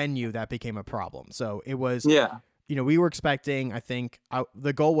bigger venue, that became a problem. So it was, we were expecting, I think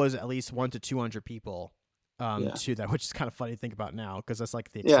the goal was at least 100 to 200 people to that, which is kind of funny to think about now, because that's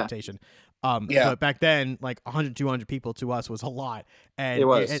like the expectation. But back then, like 100, 200 people to us was a lot. And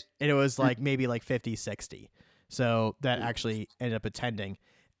it was like maybe like 50, 60. So that actually ended up attending.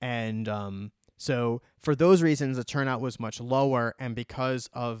 And so for those reasons, the turnout was much lower. And because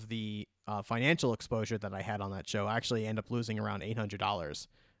of the financial exposure that I had on that show, I actually ended up losing around $800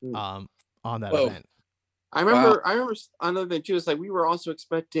 on that event. I Wow. remember another thing too is like we were also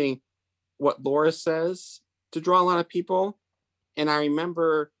expecting what Laura says to draw a lot of people. And I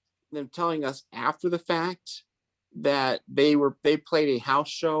remember them telling us after the fact that they played a house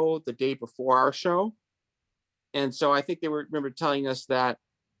show the day before our show. And so I think they were remember telling us that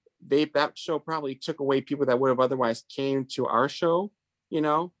that show probably took away people that would have otherwise came to our show, you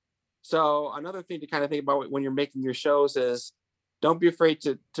know. So another thing to kind of think about when you're making your shows is don't be afraid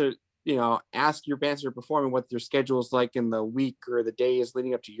to ask your bands that are performing what their schedule is like in the week or the days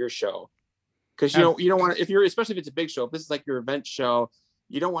leading up to your show. Because you don't want to, if you're, especially if it's a big show, if this is like your event show,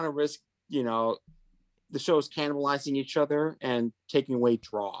 you don't want to risk the shows cannibalizing each other and taking away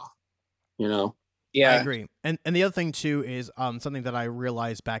draw, I agree. And the other thing too is something that I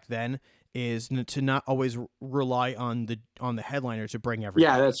realized back then is to not always rely on the headliner to bring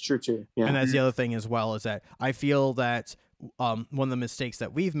everybody. Yeah, that's true too. Yeah. And that's the other thing as well, is that I feel that one of the mistakes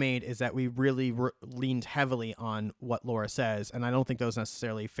that we've made is that we really leaned heavily on what Laura says, and I don't think that was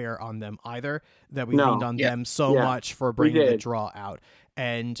necessarily fair on them either, that we leaned on them so much for bringing the draw out.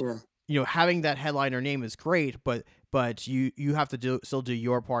 And having that headliner name is great, but you have to still do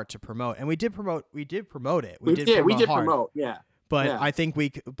your part to promote. And we did promote it. We did promote hard. Yeah. But I think we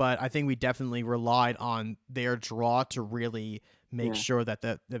definitely relied on their draw to really make sure that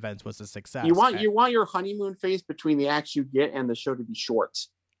the event was a success. You want your honeymoon phase between the acts you get and the show to be short.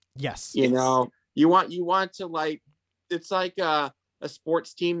 Yes. You want to, like, it's like a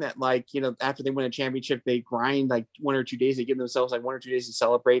sports team that, like, after they win a championship, they grind like 1 or 2 days. They give themselves like 1 or 2 days to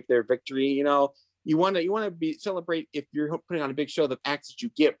celebrate their victory. You want to celebrate if you're putting on a big show, the acts that you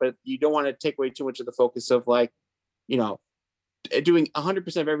get, but you don't want to take away too much of the focus of, like, doing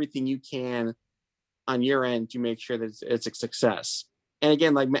 100% of everything you can on your end to make sure that it's a success. And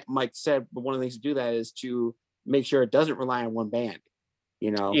again, like Mike said, but one of the things to do that is to make sure it doesn't rely on one band,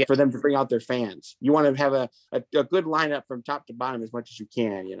 for them to bring out their fans. You want to have a good lineup from top to bottom as much as you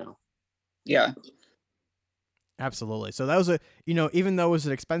can, Yeah. Absolutely. So that was even though it was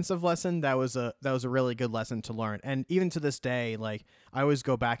an expensive lesson, that was a really good lesson to learn. And even to this day, like, I always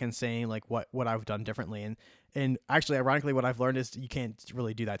go back and saying, like, what I've done differently. And actually, ironically, what I've learned is you can't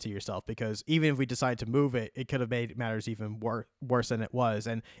really do that to yourself, because even if we decide to move it, it could have made matters even worse than it was.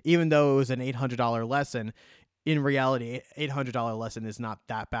 And even though it was an $800 lesson, in reality, $800 lesson is not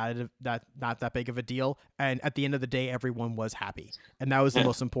that bad, not that big of a deal. And at the end of the day, everyone was happy, and that was the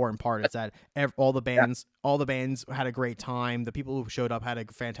most important part. Is that all the bands had a great time. The people who showed up had a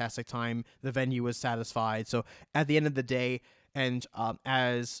fantastic time. The venue was satisfied. So at the end of the day, and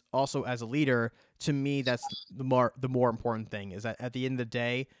as a leader, to me, that's the more important thing, is that at the end of the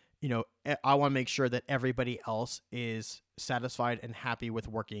day, I want to make sure that everybody else is satisfied and happy with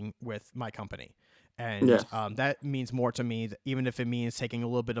working with my company. And that means more to me, even if it means taking a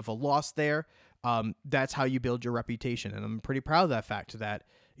little bit of a loss there. That's how you build your reputation. And I'm pretty proud of that fact, that,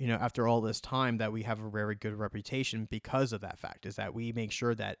 after all this time, that we have a very good reputation because of that fact, is that we make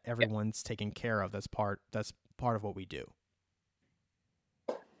sure that everyone's taken care of. That's part of what we do.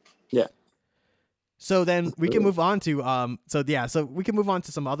 Yeah. So then we can move on to we can move on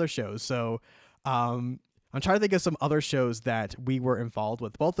to some other shows. So I'm trying to think of some other shows that we were involved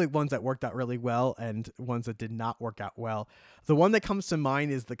with, both the ones that worked out really well and ones that did not work out well. The one that comes to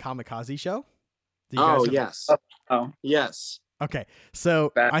mind is the Kamikaze show. Yes. Oh, yes. Okay.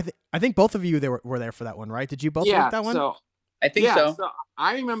 So I think both of you were there for that one, right? Did you both work that one? So I think so. So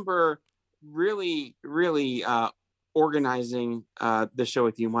I remember really, really organizing the show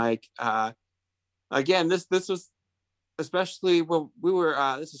with you, Mike. Again, this was especially when we were,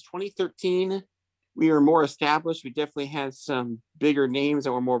 this is 2013. We were more established. We definitely had some bigger names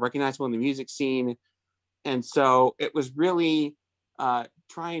that were more recognizable in the music scene. And so it was really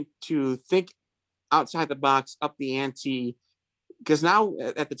trying to think outside the box, up the ante. Because now,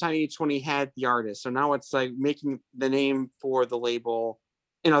 at the time, 80/20 had the artist. So now it's like making the name for the label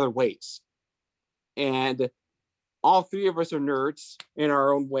in other ways. And all three of us are nerds in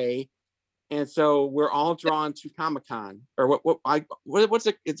our own way. And so we're all drawn to Comic-Con, or what's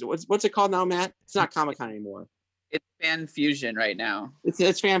it called now, Matt? It's not Comic-Con anymore. It's Fan Fusion right now.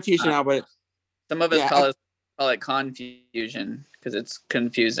 It's Fan Fusion now, but some of us call it Confusion because it's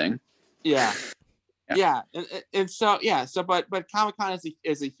confusing. Yeah. And so but Comic-Con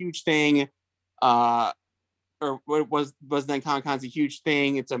is a huge thing, or what was then Comic-Con is a huge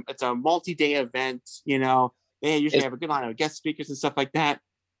thing. It's a multi-day event. They usually have a good line of guest speakers and stuff like that.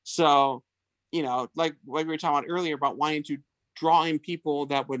 So, like we were talking about earlier about wanting to draw in people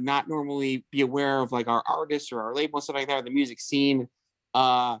that would not normally be aware of, like, our artists or our label and stuff like that, or the music scene.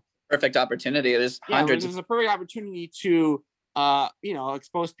 Perfect opportunity. There's hundreds. There's a perfect opportunity to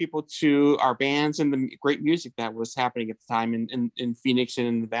expose people to our bands and the great music that was happening at the time in Phoenix and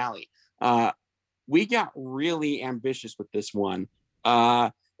in the Valley. We got really ambitious with this one.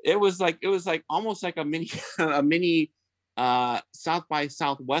 It was like almost like a mini a mini South by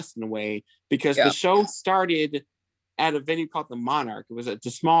Southwest in a way, because the show started at a venue called the Monarch. It was a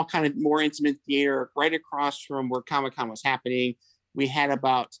small, kind of more intimate theater right across from where Comic-Con was happening. We had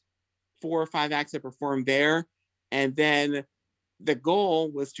about 4 or 5 acts that performed there, and then the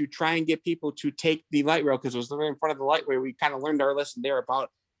goal was to try and get people to take the light rail, because it was right in front of the light rail. We kind of learned our lesson there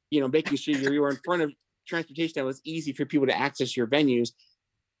about, making sure you were in front of transportation that was easy for people to access your venues.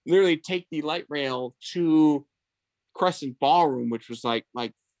 Literally take the light rail to Crescent Ballroom, which was like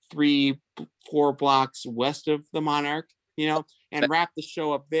 3-4 blocks west of the Monarch, and wrap the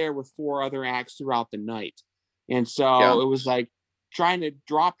show up there with 4 other acts throughout the night. And so it was like trying to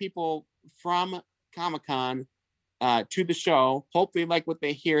draw people from Comic-Con to the show, hopefully like what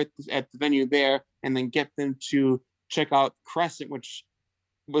they hear at the venue there, and then get them to check out Crescent, which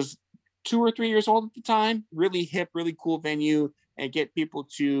was 2 or 3 years old at the time, really hip, really cool venue, and get people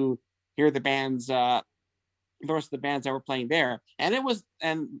to hear the bands, the rest of the bands that were playing there. And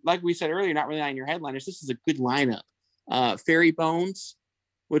like we said earlier, not really on your headliners, this is a good lineup. Fairy Bones,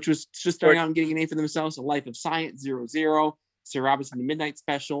 which was just starting out and getting a name for themselves, A Life of Science, 00, Sir Robinson the Midnight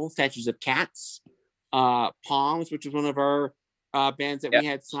Special, Statues of Cats, Palms, which was one of our bands that we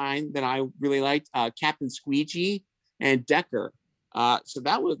had signed that I really liked, Captain Squeegee, and Decker. So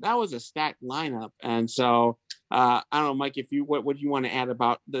that was a stacked lineup. And so I don't know, Mike, what do you want to add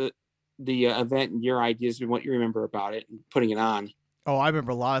about the event and your ideas and what you remember about it and putting it on? Oh, I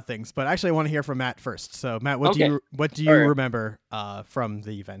remember a lot of things, but actually I want to hear from Matt first. So Matt, what do you remember from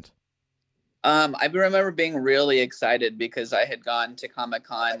the event? I remember being really excited because I had gone to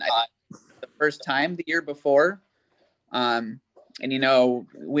Comic-Con the first time the year before. And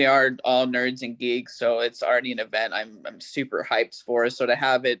we are all nerds and geeks, so it's already an event I'm super hyped for. So to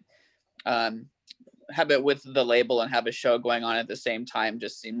have it with the label and have a show going on at the same time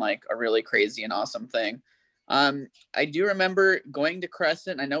just seemed like a really crazy and awesome thing. I do remember going to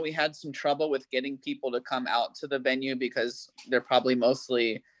Crescent. I know we had some trouble with getting people to come out to the venue because they're probably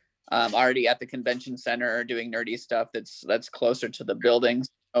mostly already at the convention center or doing nerdy stuff that's closer to the building.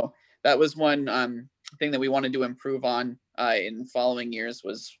 So that was one thing that we wanted to improve on in following years,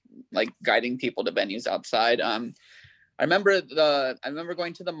 was like guiding people to venues outside. I remember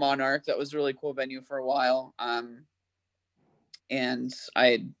going to the Monarch. That was a really cool venue for a while. And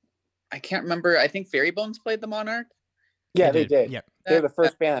I can't remember. I think Fairy Bones played the Monarch. Yeah, they did. Yep. They're the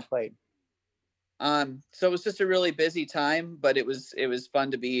first band that played. So it was just a really busy time, but it was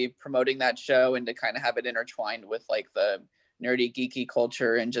fun to be promoting that show and to kind of have it intertwined with like the nerdy, geeky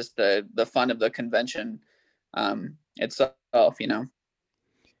culture and just the fun of the convention itself,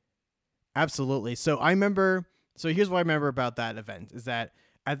 Absolutely. So here's what I remember about that event is that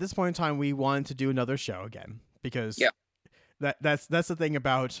at this point in time, we wanted to do another show again because that's the thing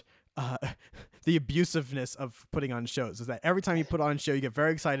about the abusiveness of putting on shows, is that every time you put on a show, you get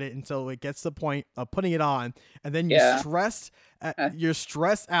very excited until it gets to the point of putting it on, and then you're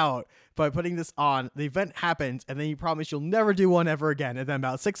stressed out by putting this on. The event happens, and then you promise you'll never do one ever again, and then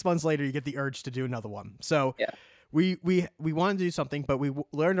about 6 months later, you get the urge to do another one. So we wanted to do something, but we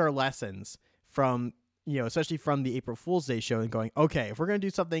learned our lessons from, especially from the April Fool's Day show, and going, okay, if we're gonna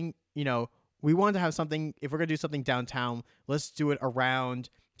do something, we wanted to have something. If we're gonna do something downtown, let's do it around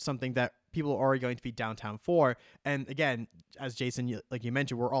something that people are already going to be downtown for. And again, as Jason, like you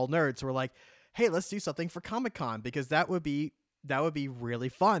mentioned, we're all nerds, so we're like, hey, let's do something for Comic-Con, because that would be really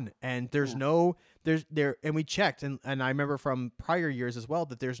fun. And and we checked, and I remember from prior years as well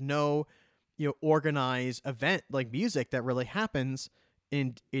that there's no organized event like music that really happens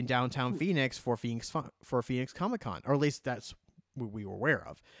in downtown Phoenix for Phoenix Comic-Con, or at least that's what we were aware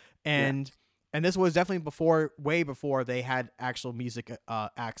of. And this was definitely way before they had actual music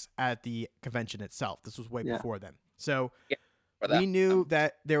acts at the convention itself. This was way before then. So we knew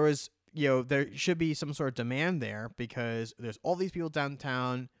that there was, there should be some sort of demand there, because there's all these people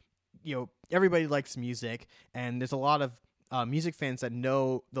downtown, everybody likes music, and there's a lot of music fans that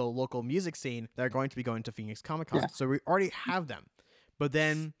know the local music scene that are going to be going to Phoenix Comic-Con. So we already have them. But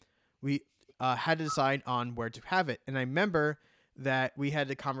then we had to decide on where to have it. And I remember that we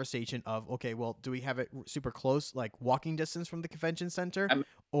had a conversation of, okay, well, do we have it super close, like walking distance from the convention center,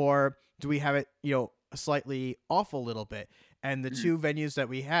 or do we have it, slightly off a little bit? And the two venues that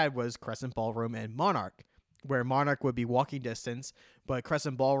we had was Crescent Ballroom and Monarch, where Monarch would be walking distance, but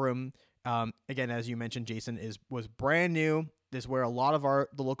Crescent Ballroom, again, as you mentioned, Jason, was brand new. is where a lot of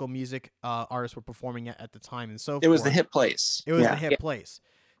the local music artists were performing at the time and so forth. It was the hip place. It was the hip place.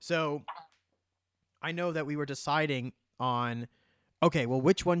 So I know that we were deciding on, okay, well,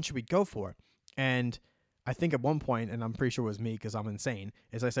 which one should we go for? And I think at one point, and I'm pretty sure it was me because I'm insane,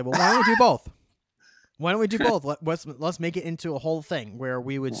 is I said, well, why don't we do both? Why don't we do both? Let's make it into a whole thing where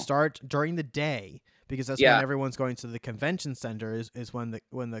we would start during the day, because that's when everyone's going to the convention center is when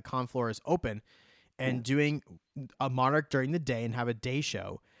the con floor is open, and doing a Monarch during the day and have a day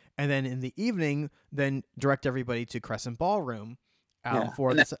show. And then in the evening, then direct everybody to Crescent Ballroom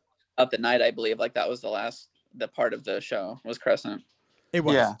for this. Up the night, I believe, like that was the part of the show was Crescent. It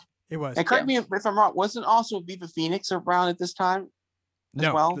was. Yeah. It was. And correct me if I'm wrong, wasn't also Viva Phoenix around at this time?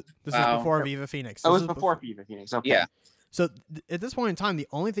 No, well? This was before Viva Phoenix. It was before Viva Phoenix. Okay. Yeah. So at this point in time, the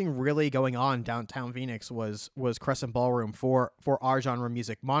only thing really going on downtown Phoenix was Crescent Ballroom for our genre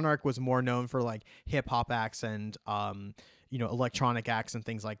music. Monarch was more known for like hip hop acts and electronic acts and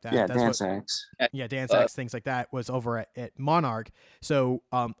things like that. Yeah, dance acts. Yeah, dance acts, things like that was over at Monarch. So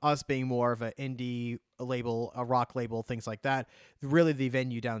us being more of an indie label, a rock label, things like that, really the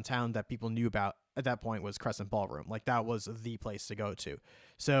venue downtown that people knew about at that point was Crescent Ballroom. Like that was the place to go to.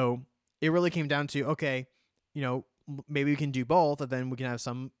 So it really came down to, okay, maybe we can do both, and then we can have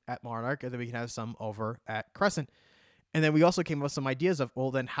some at Monarch, and then we can have some over at Crescent. And then we also came up with some ideas of,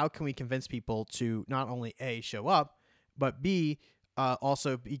 well, then how can we convince people to not only A, show up, but B,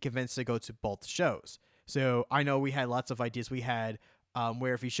 also be convinced to go to both shows. So I know we had lots of ideas. We had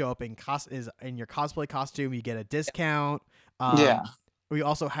where if you show up in your cosplay costume, you get a discount. We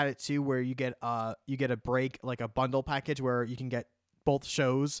also had it too where you get a break, like a bundle package where you can get both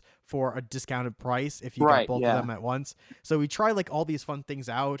shows for a discounted price if you got both of them at once. So we tried like all these fun things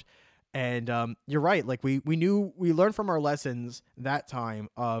out. And you're right. Like we learned from our lessons that time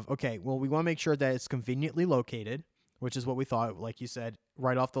of, okay, well, we want to make sure that it's conveniently located, which is what we thought, like you said,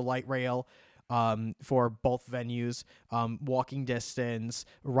 right off the light rail for both venues, walking distance,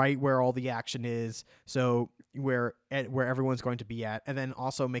 right where all the action is. So where everyone's going to be at. And then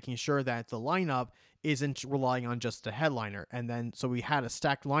also making sure that the lineup isn't relying on just the headliner. And then so we had a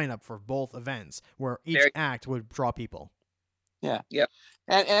stacked lineup for both events where each act would draw people. Yeah. Yep.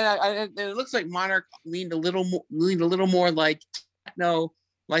 And it looks like Monarch leaned a little more like techno,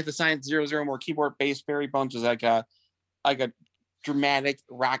 Life of Science 00, more keyboard based. Barry Bones was like a dramatic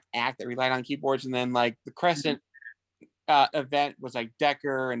rock act that relied on keyboards, and then like the Crescent event was like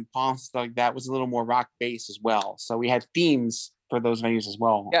Decker and Palm, stuff like that was a little more rock based as well. So we had themes for those venues as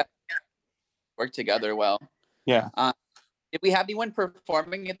well. Yeah, work together well. Yeah. Did we have anyone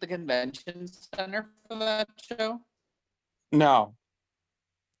performing at the convention center for that show? No.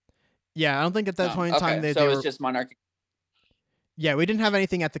 Yeah, I don't think at that point in time it was just Monarch. Yeah, we didn't have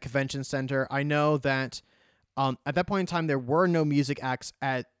anything at the convention center. I know that at that point in time there were no music acts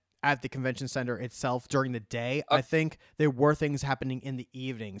at the convention center itself during the day. I think there were things happening in the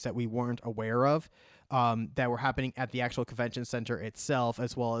evenings that we weren't aware of that were happening at the actual convention center itself,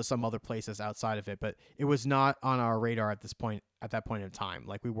 as well as some other places outside of it. But it was not on our radar at that point in time.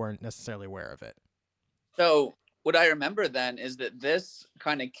 Like we weren't necessarily aware of it. So what I remember then is that this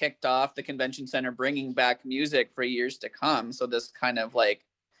kind of kicked off the convention center bringing back music for years to come. So this kind of like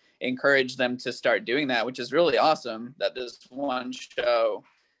encouraged them to start doing that, which is really awesome that this one show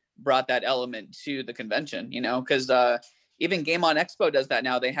brought that element to the convention, because even Game On Expo does that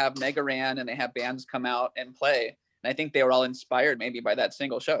now. They have Mega Ran and they have bands come out and play. And I think they were all inspired maybe by that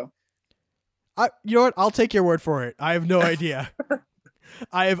single show. You know what? I'll take your word for it. I have no idea.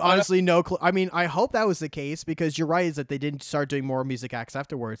 I have honestly no clue. I mean, I hope that was the case, because you're right, is that they didn't start doing more music acts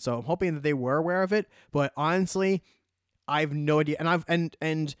afterwards. So I'm hoping that they were aware of it. But honestly, I have no idea.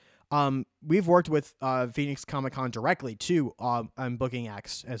 And we've worked with Phoenix Comic Con directly too on booking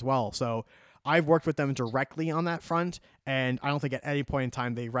acts as well. So I've worked with them directly on that front, and I don't think at any point in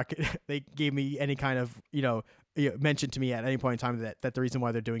time they gave me any kind of mentioned to me at any point in time that the reason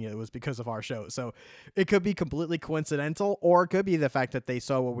why they're doing it was because of our show. So it could be completely coincidental, or it could be the fact that they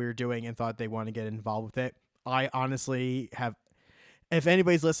saw what we were doing and thought they want to get involved with it. I honestly have. If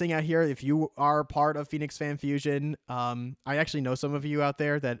anybody's listening out here, if you are part of Phoenix Fan Fusion, I actually know some of you out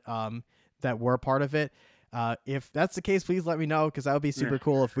there that were part of it. If that's the case, please let me know, because that would be super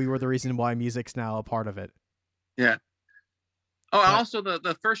cool if we were the reason why music's now a part of it. Yeah. Oh, also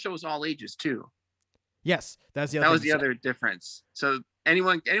the first show was all ages too. Yes, that's the other. That was the other difference. So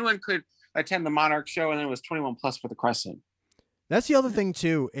anyone could attend the Monarch show, and then it was 21 plus for the Crescent. That's the other thing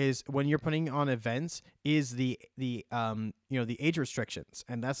too, is when you're putting on events, is the age restrictions,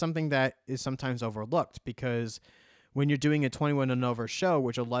 and that's something that is sometimes overlooked, because when you're doing a 21 and over show,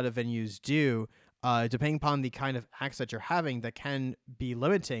 which a lot of venues do, depending upon the kind of acts that you're having, that can be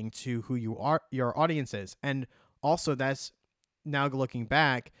limiting to who your audience is. And also, that's now looking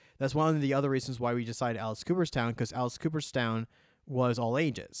back, that's one of the other reasons why we decided Alice Cooperstown, because Alice Cooperstown was all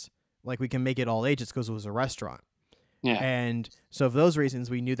ages. Like, we can make it all ages because it was a restaurant. Yeah. And so for those reasons,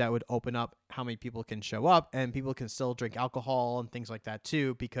 we knew that would open up how many people can show up, and people can still drink alcohol and things like that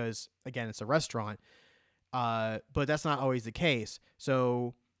too, because again, it's a restaurant. But that's not always the case.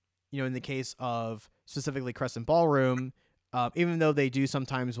 So, in the case of specifically Crescent Ballroom, even though they do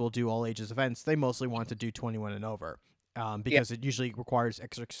sometimes will do all ages events, they mostly want to do 21 and over, because it usually requires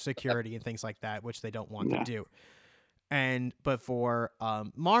extra security and things like that, which they don't want to do. But for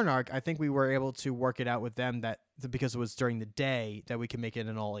Monarch, I think we were able to work it out with them that because it was during the day, that we can make it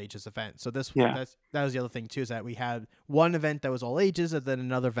an all ages event. So that was the other thing too, is that we had one event that was all ages, and then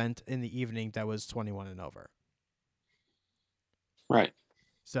another event in the evening that was 21 and over. Right.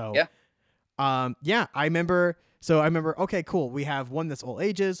 So, I remember. So I remember, okay, cool. We have one that's all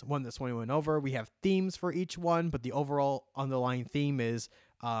ages, one that's 21 and over. We have themes for each one, but the overall underlying theme is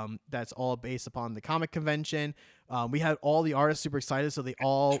that's all based upon the comic convention. We had all the artists super excited, so they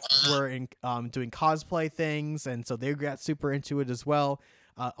all were doing cosplay things, and so they got super into it as well.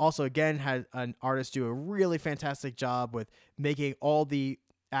 Also, again, had an artist do a really fantastic job with making all the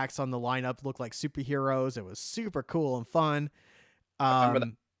acts on the lineup look like superheroes. It was super cool and fun.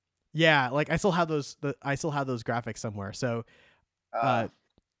 Yeah, like I still have those graphics somewhere. So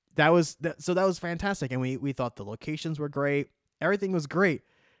that was fantastic, and we thought the locations were great. Everything was great.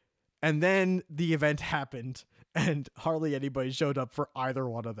 And then the event happened, and hardly anybody showed up for either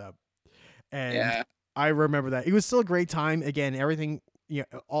one of them. And I remember that. It was still a great time. Again, everything,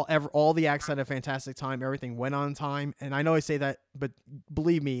 all the acts had a fantastic time. Everything went on time. And I know I say that, but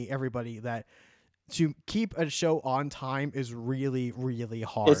believe me, everybody, that to keep a show on time is really, really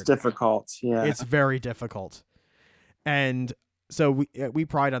hard. It's difficult. Yeah. It's very difficult. And so we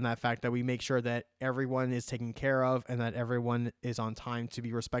pride on that fact that we make sure that everyone is taken care of and that everyone is on time, to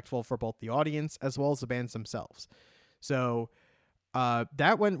be respectful for both the audience as well as the bands themselves. So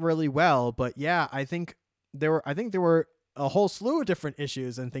that went really well. But yeah, I think there were a whole slew of different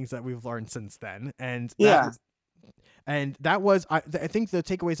issues and things that we've learned since then. And that was, I think the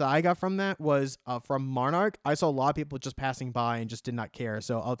takeaways that I got from that was from Monarch. I saw a lot of people just passing by and just did not care.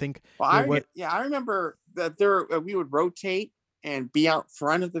 So I think, I remember that we would rotate and be out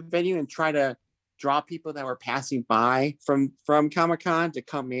front of the venue and try to draw people that were passing by from Comic-Con to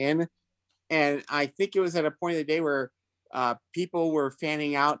come in. And I think it was at a point of the day where people were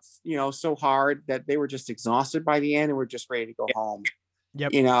fanning out, so hard that they were just exhausted by the end and were just ready to go home.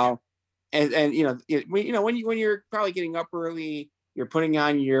 Yep. When you're probably getting up early, you're putting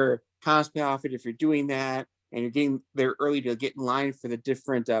on your cosplay outfit if you're doing that, and you're getting there early to get in line for the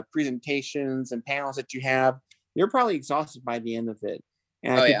different presentations and panels that you have. You're probably exhausted by the end of it.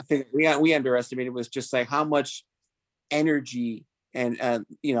 And I think we underestimated was just like how much energy and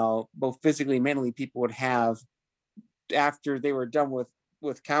both physically and mentally people would have after they were done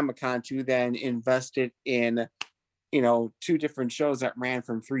with Comic-Con to then invest it in two different shows that ran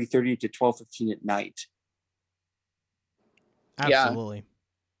from 3:30 to 12:15 at night. Absolutely. Yeah.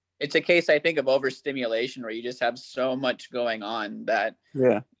 It's a case, I think, of overstimulation where you just have so much going on that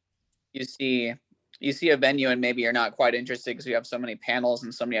you see a venue and maybe you're not quite interested because you have so many panels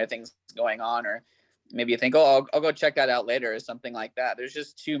and so many other things going on, or maybe you think, oh, I'll go check that out later or something like that. There's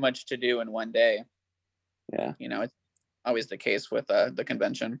just too much to do in one day. Yeah. It's always the case with the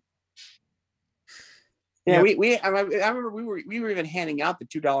convention. Yeah, I remember we were even handing out the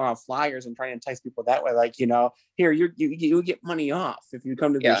 $2 off flyers and trying to entice people that way. Like, here you get money off if you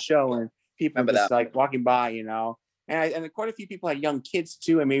come to the show, and people just like walking by, and quite a few people had young kids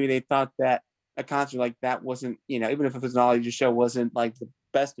too, and maybe they thought that a concert like that wasn't, even if it was an all ages show, wasn't like the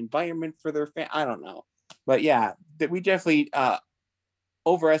best environment for their fan. I don't know, but yeah, that we definitely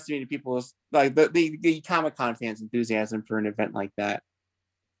overestimated people's like the Comic-Con fans' enthusiasm for an event like that.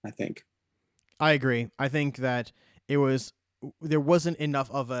 I think. I agree. I think that there wasn't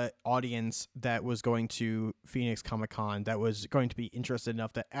enough of an audience that was going to Phoenix Comic-Con that was going to be interested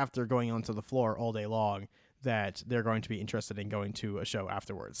enough that after going onto the floor all day long, that they're going to be interested in going to a show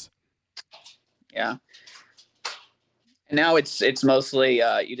afterwards. Yeah. And now it's mostly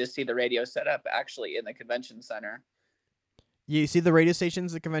you just see the radio set up actually in the convention center. You see the radio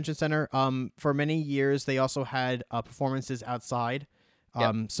stations at the convention center. For many years, they also had performances outside.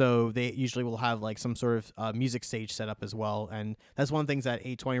 So they usually will have like some sort of music stage set up as well. And that's one of the things that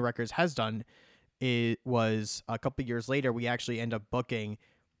 820 Records has done. It was a couple of years later, we actually end up booking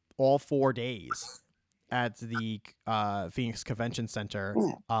all 4 days at the Phoenix Convention Center.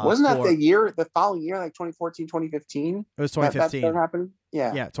 Yeah. Wasn't that the following year, like 2014, 2015? It was 2015. That happened?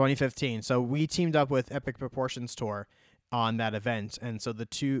 Yeah. Yeah, 2015. So we teamed up with Epic Proportions Tour on that event, and so the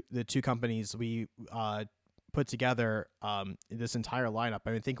two companies we put together this entire lineup.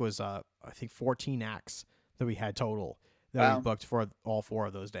 I think it was 14 acts that we had total that we booked for all 4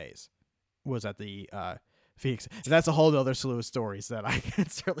 of those days. Was at the Phoenix. That's a whole other slew of stories that I can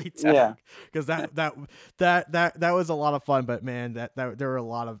certainly tell. Because that was a lot of fun, but man, that there were a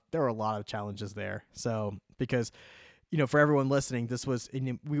lot of challenges there. So because for everyone listening, this was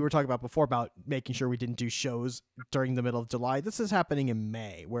we were talking about before about making sure we didn't do shows during the middle of July. This is happening in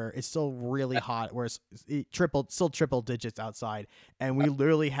May, where it's still really hot, where it's still triple digits outside, and we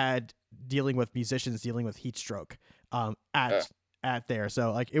literally had musicians dealing with heat stroke at there.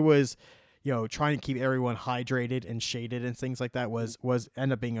 So like it was. Trying to keep everyone hydrated and shaded and things like that was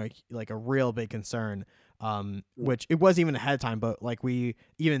end up being a real big concern. Which it wasn't even ahead of time, but like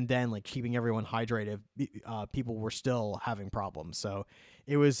even then, like keeping everyone hydrated, people were still having problems. So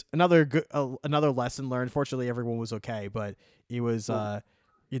it was another lesson learned. Fortunately, everyone was okay, but it was that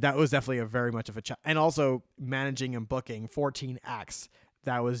was definitely a very much of a challenge. And also managing and booking 14 acts,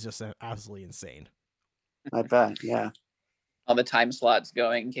 that was just absolutely insane. I bet, yeah. All the time slots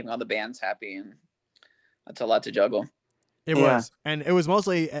going, keeping all the bands happy, and that's a lot to juggle. It was, and it was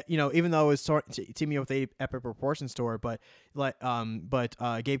mostly, even though it was teaming up with the Epic Proportions Tour, but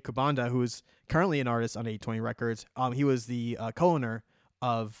Gabe Cabanda, who's currently an artist on 820 Records, he was the co-owner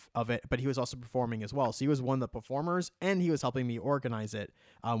of it, but he was also performing as well. So he was one of the performers, and he was helping me organize it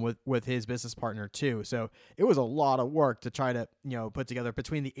with his business partner too. So it was a lot of work to try to put together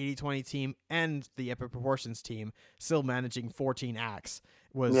between the 80/20 team and the Epic Proportions team. Still managing 14 acts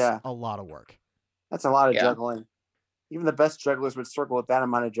was a lot of work. That's a lot of juggling. Even the best jugglers would struggle with that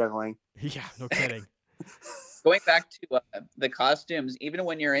amount of juggling. Yeah, no kidding. Going back to the costumes, even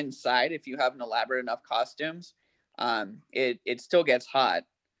when you're inside, if you have an elaborate enough costumes, it still gets hot,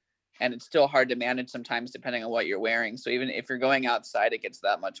 and it's still hard to manage sometimes depending on what you're wearing. So even if you're going outside, it gets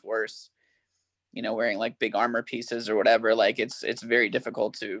that much worse. Wearing like big armor pieces or whatever, like it's very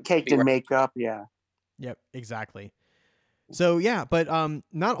difficult to caked in makeup. Yeah. Yep, exactly. So yeah, but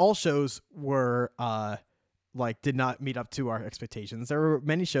not all shows were did not meet up to our expectations. There were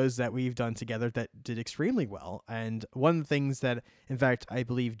many shows that we've done together that did extremely well. And one of the things that, in fact, I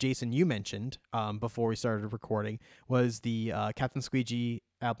believe, Jason, you mentioned before we started recording was the Captain Squeegee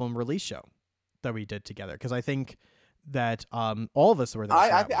album release show that we did together. Because I think that all of us were there.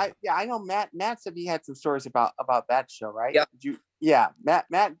 I know Matt said he had some stories about that show, right? Yeah. Matt,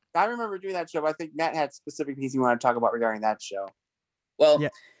 I remember doing that show, but I think Matt had specific things you want to talk about regarding that show. Well,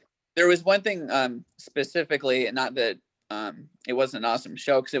 there was one thing specifically, not that it wasn't an awesome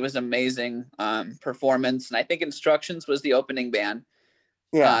show, because it was amazing performance, and I think Instructions was the opening band.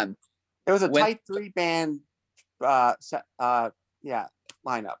 Yeah, it was a tight 3-band lineup.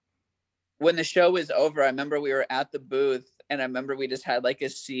 When the show was over, I remember we were at the booth, and I remember we just had like a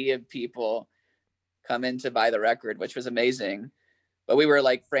sea of people come in to buy the record, which was amazing. But we were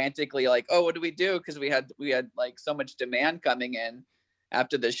like frantically like, oh, what do we do? Because we had like so much demand coming in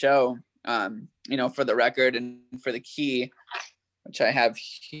after the show, for the record and for the key, which I have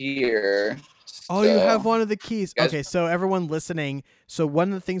here. Oh, you have one of the keys. Okay, so everyone listening, so one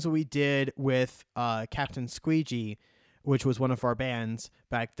of the things that we did with Captain Squeegee, which was one of our bands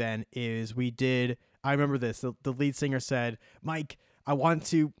back then, is I remember this, the lead singer said, Mike, I want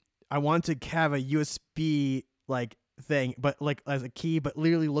to have a USB like thing, but like as a key, but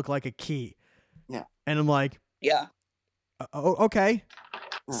literally look like a key. Yeah. And I'm like, yeah. Okay.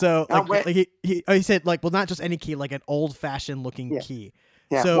 So he said like, well, not just any key, like an old fashioned looking key.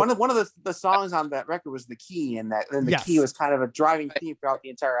 Yeah. So, one of the songs on that record was the key, and the key was kind of a driving theme throughout the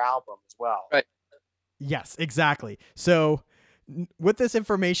entire album as well. Right. Yes, exactly. So with this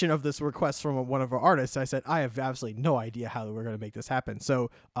information of this request from one of our artists, I said, I have absolutely no idea how we're going to make this happen. So,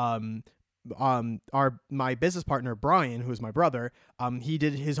 my business partner Brian, who's my brother, he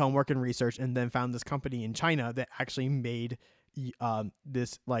did his homework and research, and then found this company in China that actually made a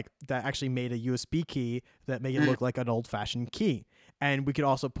USB key that made it look like an old-fashioned key, and we could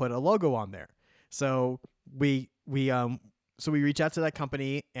also put a logo on there. So we reached out to that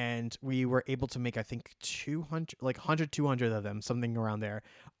company, and we were able to make, I think, 200 of them, something around there,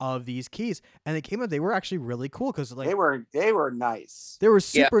 of these keys. And they came out, they were actually really cool, because like they were nice. They were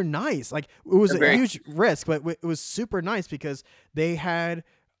super nice. Like, it was a huge risk, but it was super nice because they had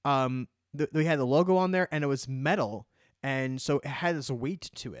they had the logo on there, and it was metal, and so it had this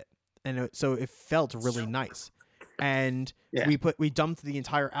weight to it, and so it felt really nice. and Yeah. we dumped the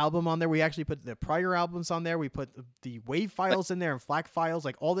entire album on there. We actually put the prior albums on there. We put the WAV files in there and FLAC files,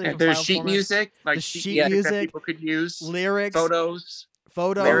 like all the different There's file sheet formats. music, like The sheet sheet music that music, people could use, lyrics, photos.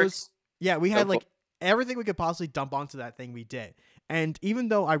 photos. Yeah, we had So like everything we could possibly dump onto that thing. We did, and even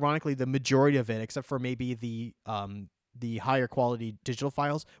though ironically the majority of it, except for maybe the higher quality digital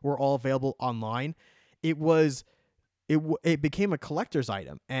files, were all available online, it became a collector's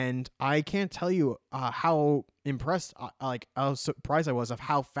item, and I can't tell you how impressed, how surprised I was of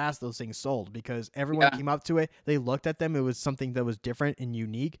how fast those things sold, because everyone came up to it, they looked at them, it was something that was different and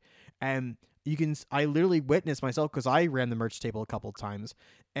unique, and I literally witnessed myself, because I ran the merch table a couple of times,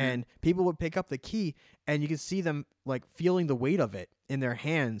 and people would pick up the key, and you can see them like feeling the weight of it in their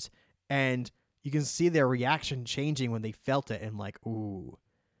hands, and you can see their reaction changing when they felt it, and like, ooh,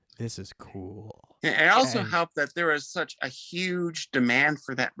 this is cool. It also helped that there was such a huge demand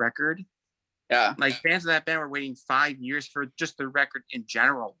for that record. Yeah. Like fans of that band were waiting 5 years for just the record in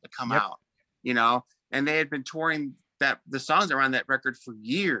general to come out, you know, and they had been touring the songs around that record for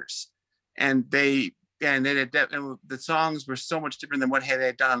years. And the songs were so much different than what they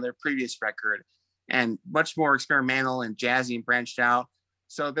had done on their previous record, and much more experimental and jazzy and branched out.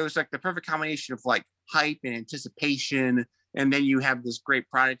 So there was like the perfect combination of like hype and anticipation. And then you have this great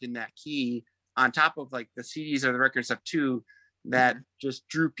product in that key on top of like the CDs or the record stuff too, that just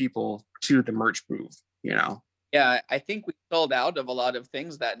drew people to the merch booth, you know? Yeah. I think we sold out of a lot of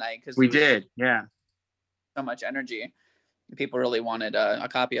things that night because we did. Yeah. So much energy. People really wanted a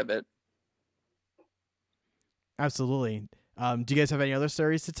copy of it. Absolutely. Do you guys have any other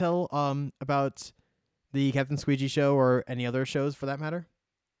stories to tell about the Captain Squeegee show, or any other shows for that matter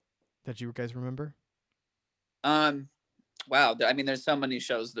that you guys remember? Wow. I mean, there's so many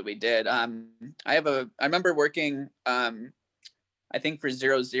shows that we did. I remember working, I think for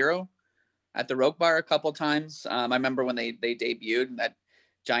 00 at the Roke Bar a couple times. I remember when they debuted, that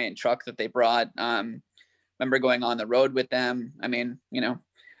giant truck that they brought. Remember going on the road with them. I mean, you know,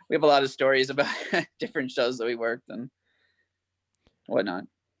 we have a lot of stories about different shows that we worked and whatnot.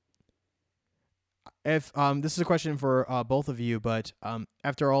 If this is a question for both of you, but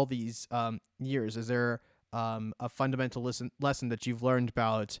after all these years, is there a fundamental lesson that you've learned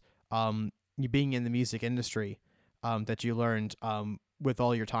about you being in the music industry that you learned with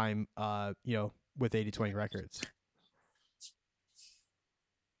all your time, with 80/20 Records?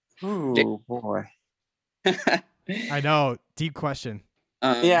 Oh boy. I know, deep question.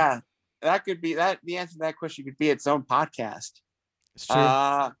 Yeah, that could be that. The answer to that question could be its own podcast. It's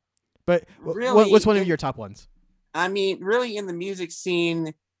true. But really, what's one of your top ones? I mean, really, in the music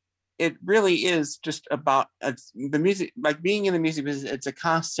scene, it really is just about the music. Like being in the music business, it's a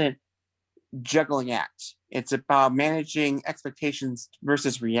constant juggling act. It's about managing expectations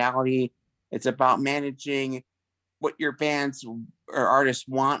versus reality. It's about managing what your bands or artists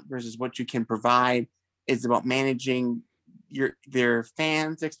want versus what you can provide. It's about managing their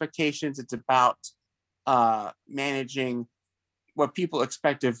fans' expectations. It's about managing what people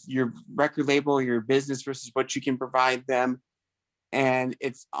expect of your record label, your business versus what you can provide them. And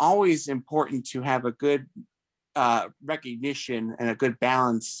it's always important to have a good recognition and a good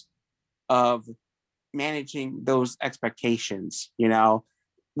balance of managing those expectations. You know,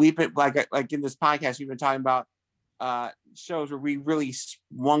 we've been like in this podcast, we've been talking about shows where we really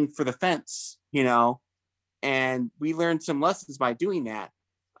swung for the fence, you know, and we learned some lessons by doing that.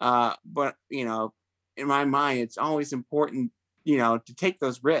 But, you know, in my mind, it's always important, you know, to take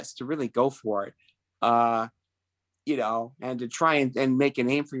those risks, to really go for it, you know, and to try and make a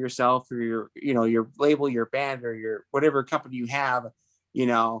name for yourself or your, you know, your label, your band, or your whatever company you have, you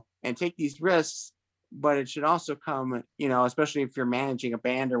know, and take these risks. But it should also come, you know, especially if you're managing a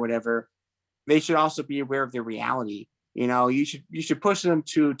band or whatever, they should also be aware of their reality. You know, you should push them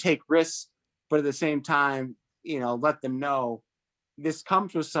to take risks, but at the same time, you know, let them know this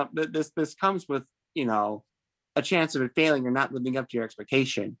comes with this comes with, you know, a chance of it failing or not living up to your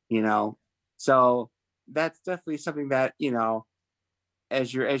expectation, you know. So that's definitely something that, you know,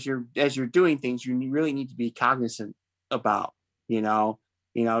 as you're doing things, you really need to be cognizant about, you know,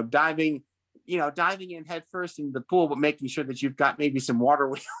 diving in head first into the pool, but making sure that you've got maybe some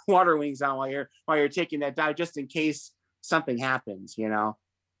water wings on while you're taking that dive, just in case something happens, you know.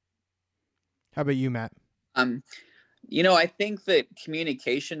 How about you, Matt? You know, I think that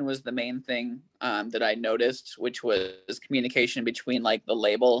communication was the main thing that I noticed, which was communication between like the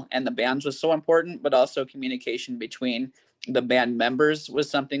label and the bands was so important, but also communication between the band members was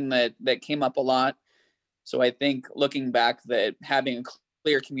something that came up a lot. So I think looking back, that having a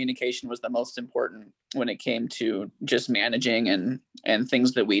clear communication was the most important when it came to just managing and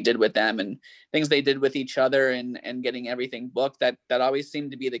things that we did with them and things they did with each other and getting everything booked. That always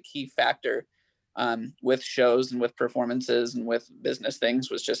seemed to be the key factor with shows and with performances and with business things,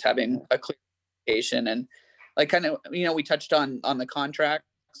 was just having a clear communication. And like, kind of, we touched on the contracts,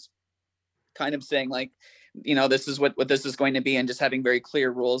 kind of saying like, this is what this is going to be, and just having very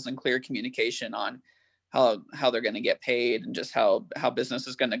clear rules and clear communication on how they're going to get paid and just how business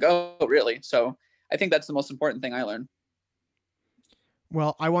is going to go, really. So I think that's the most important thing I learned.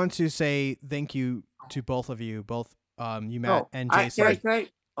 Well, I want to say thank you to both of you, both you, Matt, and Jason. Can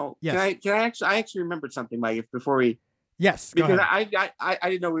I actually remembered something, Mike, before we. Yes, because I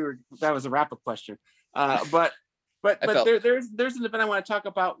didn't know that was a wrap up question. But there's an event I want to talk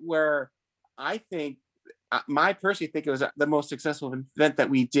about where I think I personally think it was the most successful event that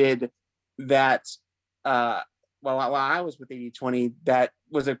we did. That while I was with 80/20, that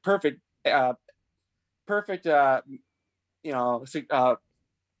was a perfect kind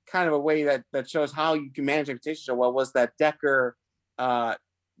of a way that shows how you can manage expectations so well, was that Decker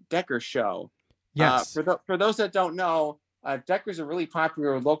show. Yes. For those that don't know, Decker's a really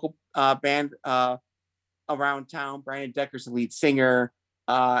popular local band around town. Brandon Decker's the lead singer.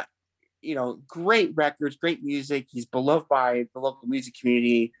 Great records, great music. He's beloved by the local music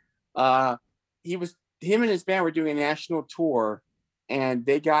community. Him and his band were doing a national tour, and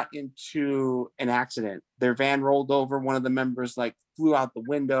they got into an accident. Their van rolled over. One of the members flew out the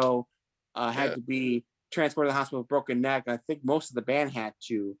window, had to be transported to the hospital with a broken neck. I think most of the band had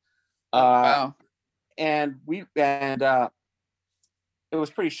to. Wow. And it was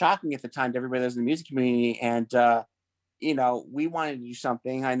pretty shocking at the time to everybody that was in the music community. And we wanted to do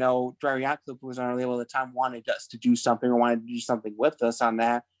something. I know Dry Yacht Club, who was on our label at the time, wanted us to do something, or wanted to do something with us on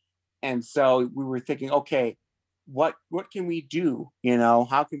that. And so we were thinking, okay, what can we do?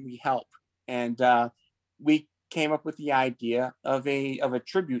 How can we help? And we came up with the idea of a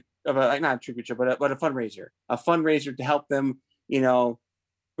tribute, not a tribute show, but a fundraiser to help them,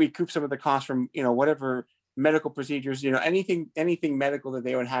 recoup some of the costs from, whatever medical procedures, anything medical that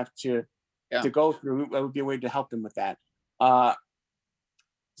they would have to go through. That would be a way to help them with that.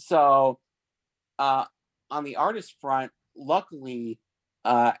 So on the artist front, luckily,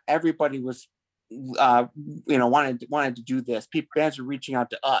 everybody was wanted to do this. Bands were reaching out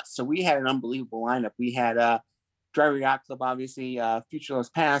to us, so we had an unbelievable lineup. We had Driver Yacht Club, obviously,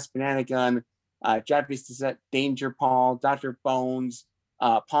 Futureless Past, Banana Gun, Japanese Cassette, Danger Paul, Dr. Bones,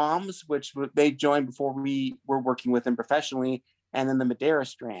 Palms, which they joined before we were working with them professionally, and then the Madeira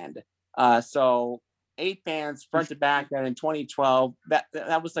Strand. So 8 bands front to back. That in 2012,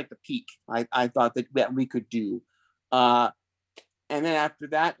 that was like the peak. I thought that we could do. And then after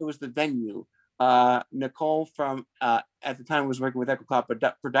that, it was the venue. Nicole from at the time was working with Echo Cloud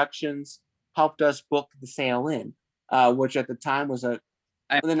Productions, helped us book the Sail Inn, which at the time was the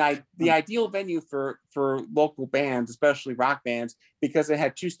ideal venue for local bands, especially rock bands, because it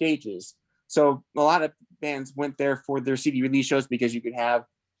had 2 stages. So a lot of bands went there for their CD release shows because you could have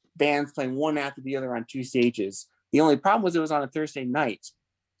bands playing one after the other on 2 stages. The only problem was it was on a Thursday night.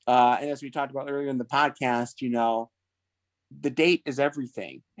 And as we talked about earlier in the podcast, the date is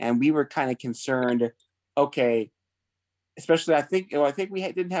everything. And we were kind of concerned, okay, especially I think we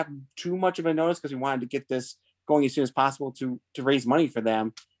didn't have too much of a notice because we wanted to get this going as soon as possible to raise money for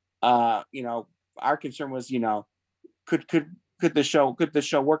them. Our concern was, could the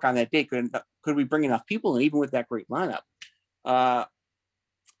show work on that date? Could we bring enough people in, even with that great lineup?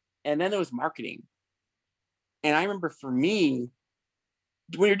 And then there was marketing. And I remember for me,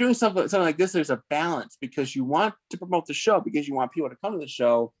 when you're doing something like this, there's a balance, because you want to promote the show, because you want people to come to the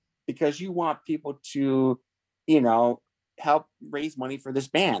show, because you want people to, help raise money for this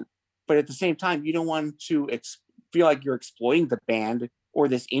band. But at the same time, you don't want to feel like you're exploiting the band or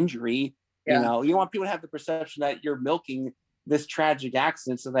this injury. Yeah. You want people to have the perception that you're milking this tragic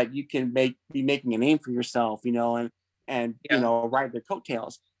accident so that you can be making a name for yourself, and ride their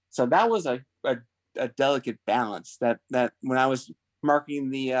coattails. So that was a delicate balance that when I was marketing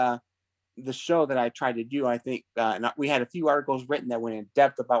the show that I tried to do, I think we had a few articles written that went in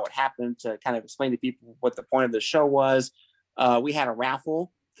depth about what happened to kind of explain to people what the point of the show was. We had a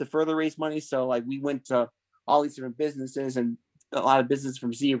raffle to further raise money. So we went to all these different businesses, and a lot of businesses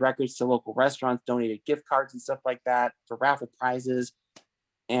from Z Records to local restaurants donated gift cards and stuff like that for raffle prizes.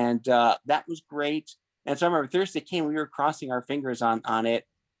 And that was great. And so I remember Thursday came, we were crossing our fingers on it.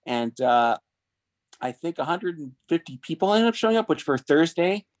 And I think 150 people ended up showing up, which for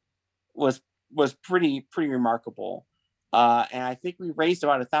Thursday was pretty remarkable. And I think we raised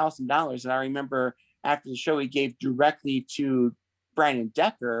about $1,000. And I remember after the show, we gave directly to Brian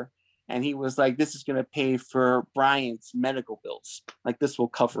Decker, and he was like, "This is going to pay for Brian's medical bills. Like this will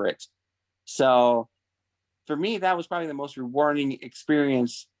cover it." So for me, that was probably the most rewarding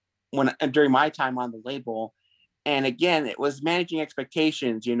experience during my time on the label. And again, it was managing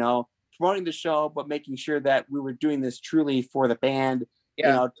expectations, promoting the show, but making sure that we were doing this truly for the band,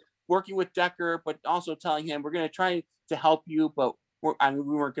 working with Decker, but also telling him we're going to try to help you, but we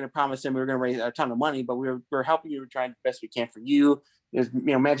weren't going to promise him we were going to raise a ton of money, but we're helping you. We're trying the best we can for you. There's,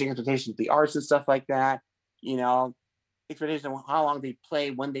 managing expectations of the arts and stuff like that, expectations of how long they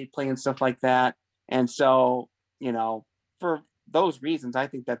play, when they play and stuff like that. And so, for those reasons, I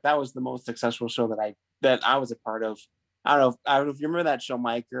think that was the most successful show that I was a part of. I don't know if you remember that show,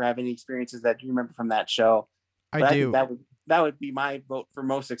 Mike, or have any experiences that you remember from that show. I do. I think that would be my vote for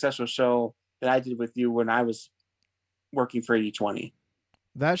most successful show that I did with you when I was working for 80/20.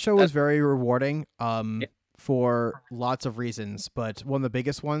 That show was very rewarding for lots of reasons, but one of the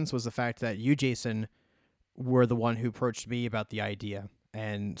biggest ones was the fact that you, Jason, were the one who approached me about the idea,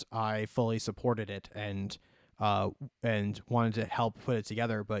 and I fully supported it and wanted to help put it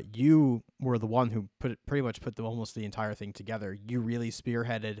together. But you were the one who pretty much put almost the entire thing together. You really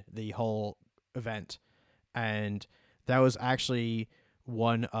spearheaded the whole event, and that was actually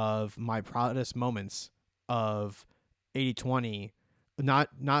one of my proudest moments of 80/20. Not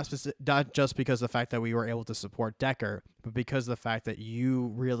just because of the fact that we were able to support Decker, but because of the fact that you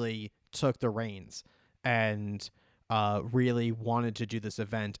really took the reins and really wanted to do this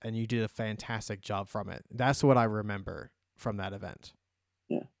event, and you did a fantastic job from it. That's what I remember from that event.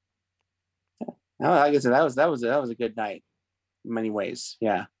 Yeah. No, like I said, that was a good night in many ways.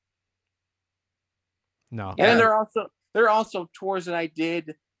 Yeah. No. And there are also tours that I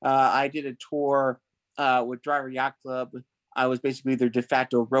did. I did a tour with Driver Yacht Club. I was basically their de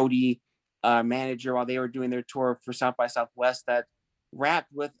facto roadie manager while they were doing their tour for South by Southwest that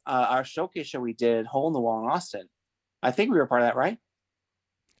wrapped with our showcase show we did at Hole in the Wall in Austin. I think we were part of that, right?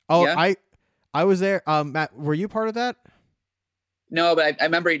 Oh, yeah. I was there. Matt, were you part of that? No, but I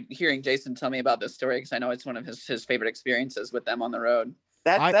remember hearing Jason tell me about this story because I know it's one of his favorite experiences with them on the road.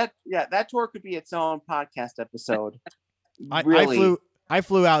 That tour could be its own podcast episode. Really. I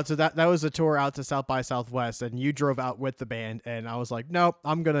flew out, so that was a tour out to South by Southwest, and you drove out with the band, and I was like, nope,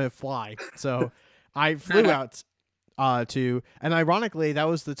 I'm gonna fly. So I flew out and ironically, that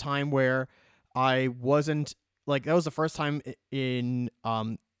was the time where I wasn't that was the first time in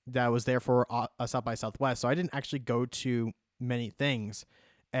that I was there for a South by Southwest, so I didn't actually go to many things.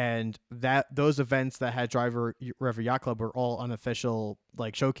 And those events that had Driver River Yacht Club were all unofficial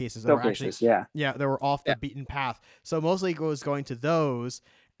showcases. That were actually, they were off the beaten path. So mostly was going to those,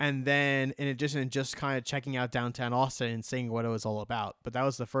 and then in addition, just kind of checking out downtown Austin and seeing what it was all about. But that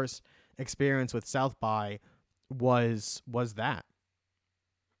was the first experience with South by was that.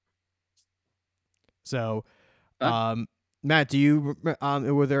 So, Matt, do you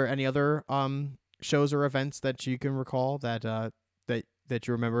were there any other shows or events that you can recall that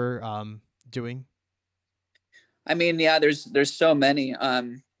you remember doing? I mean, yeah, there's so many. I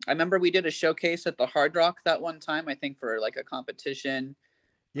remember we did a showcase at the Hard Rock that one time, I think for a competition.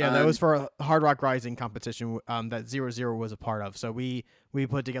 Yeah, that was for a Hard Rock Rising competition that 00 was a part of. So we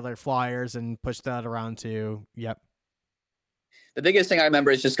put together flyers and pushed that around too. Yep. The biggest thing I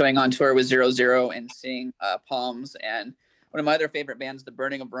remember is just going on tour with 00 and seeing Palms and one of my other favorite bands, The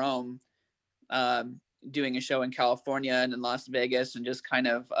Burning of Rome, doing a show in California and in Las Vegas, and just kind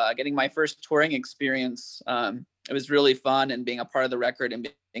of getting my first touring experience. It was really fun, and being a part of the record and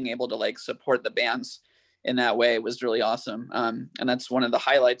being able to support the bands in that way was really awesome. And that's one of the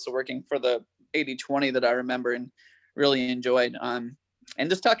highlights of working for the 80/20 that I remember and really enjoyed. And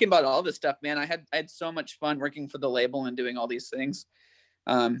just talking about all this stuff, man, I had so much fun working for the label and doing all these things.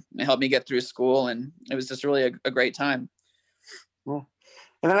 It helped me get through school, and it was just really a great time. Cool.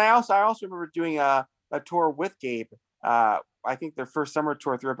 And then I also remember doing a tour with Gabe. I think their first summer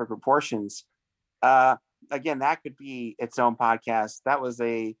tour, Terrific Proportions. Again, that could be its own podcast. That was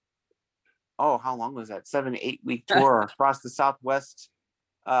how long was that? 7-8 week tour across the Southwest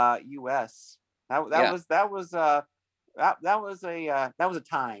US. That was a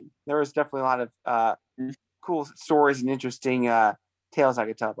time. There was definitely a lot of cool stories and interesting tales I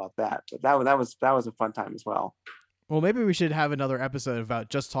could tell about that. But that was a fun time as well. Well, maybe we should have another episode about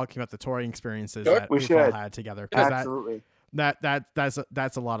just talking about the touring experiences that we've all had together. Absolutely.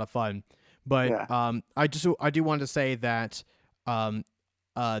 That's a lot of fun. But I do want to say that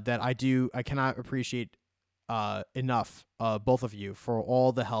that I cannot appreciate enough both of you for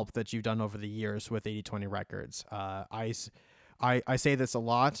all the help that you've done over the years with 80/20 Records. I say this a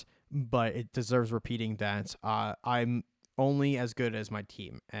lot, but it deserves repeating that I'm only as good as my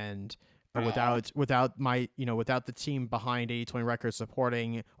team, and without my, without the team behind 80/20 Records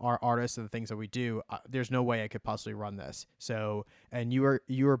supporting our artists and the things that we do, there's no way I could possibly run this. So, and you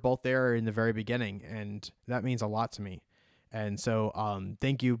were both there in the very beginning, and that means a lot to me. And so,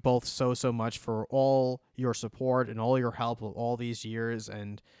 thank you both so much for all your support and all your help of all these years,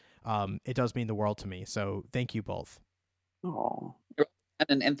 and it does mean the world to me. So, thank you both. Oh,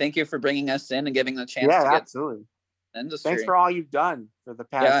 and thank you for bringing us in and giving the chance. Yeah, to get absolutely. Industry. Thanks for all you've done for the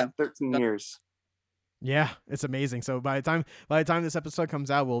past 13 years. Yeah, it's amazing. So by the time this episode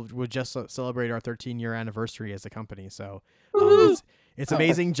comes out, we'll just celebrate our 13-year anniversary as a company. So it's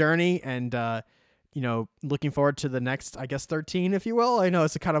amazing journey, and looking forward to the next, I guess, 13, if you will. I know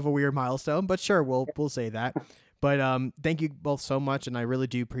it's a kind of a weird milestone, but sure, we'll say that. But thank you both so much, and I really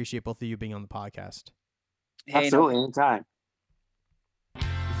do appreciate both of you being on the podcast. Hey, Absolutely, anytime.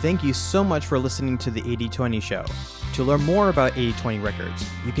 Thank you so much for listening to the 80/20 show. To learn more about 80/20 Records,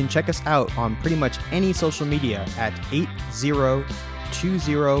 you can check us out on pretty much any social media at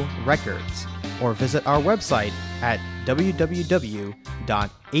 8020 Records, or visit our website at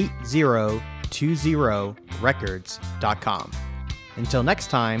www.8020records.com. Until next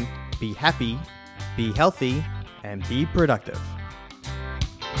time, be happy, be healthy, and be productive.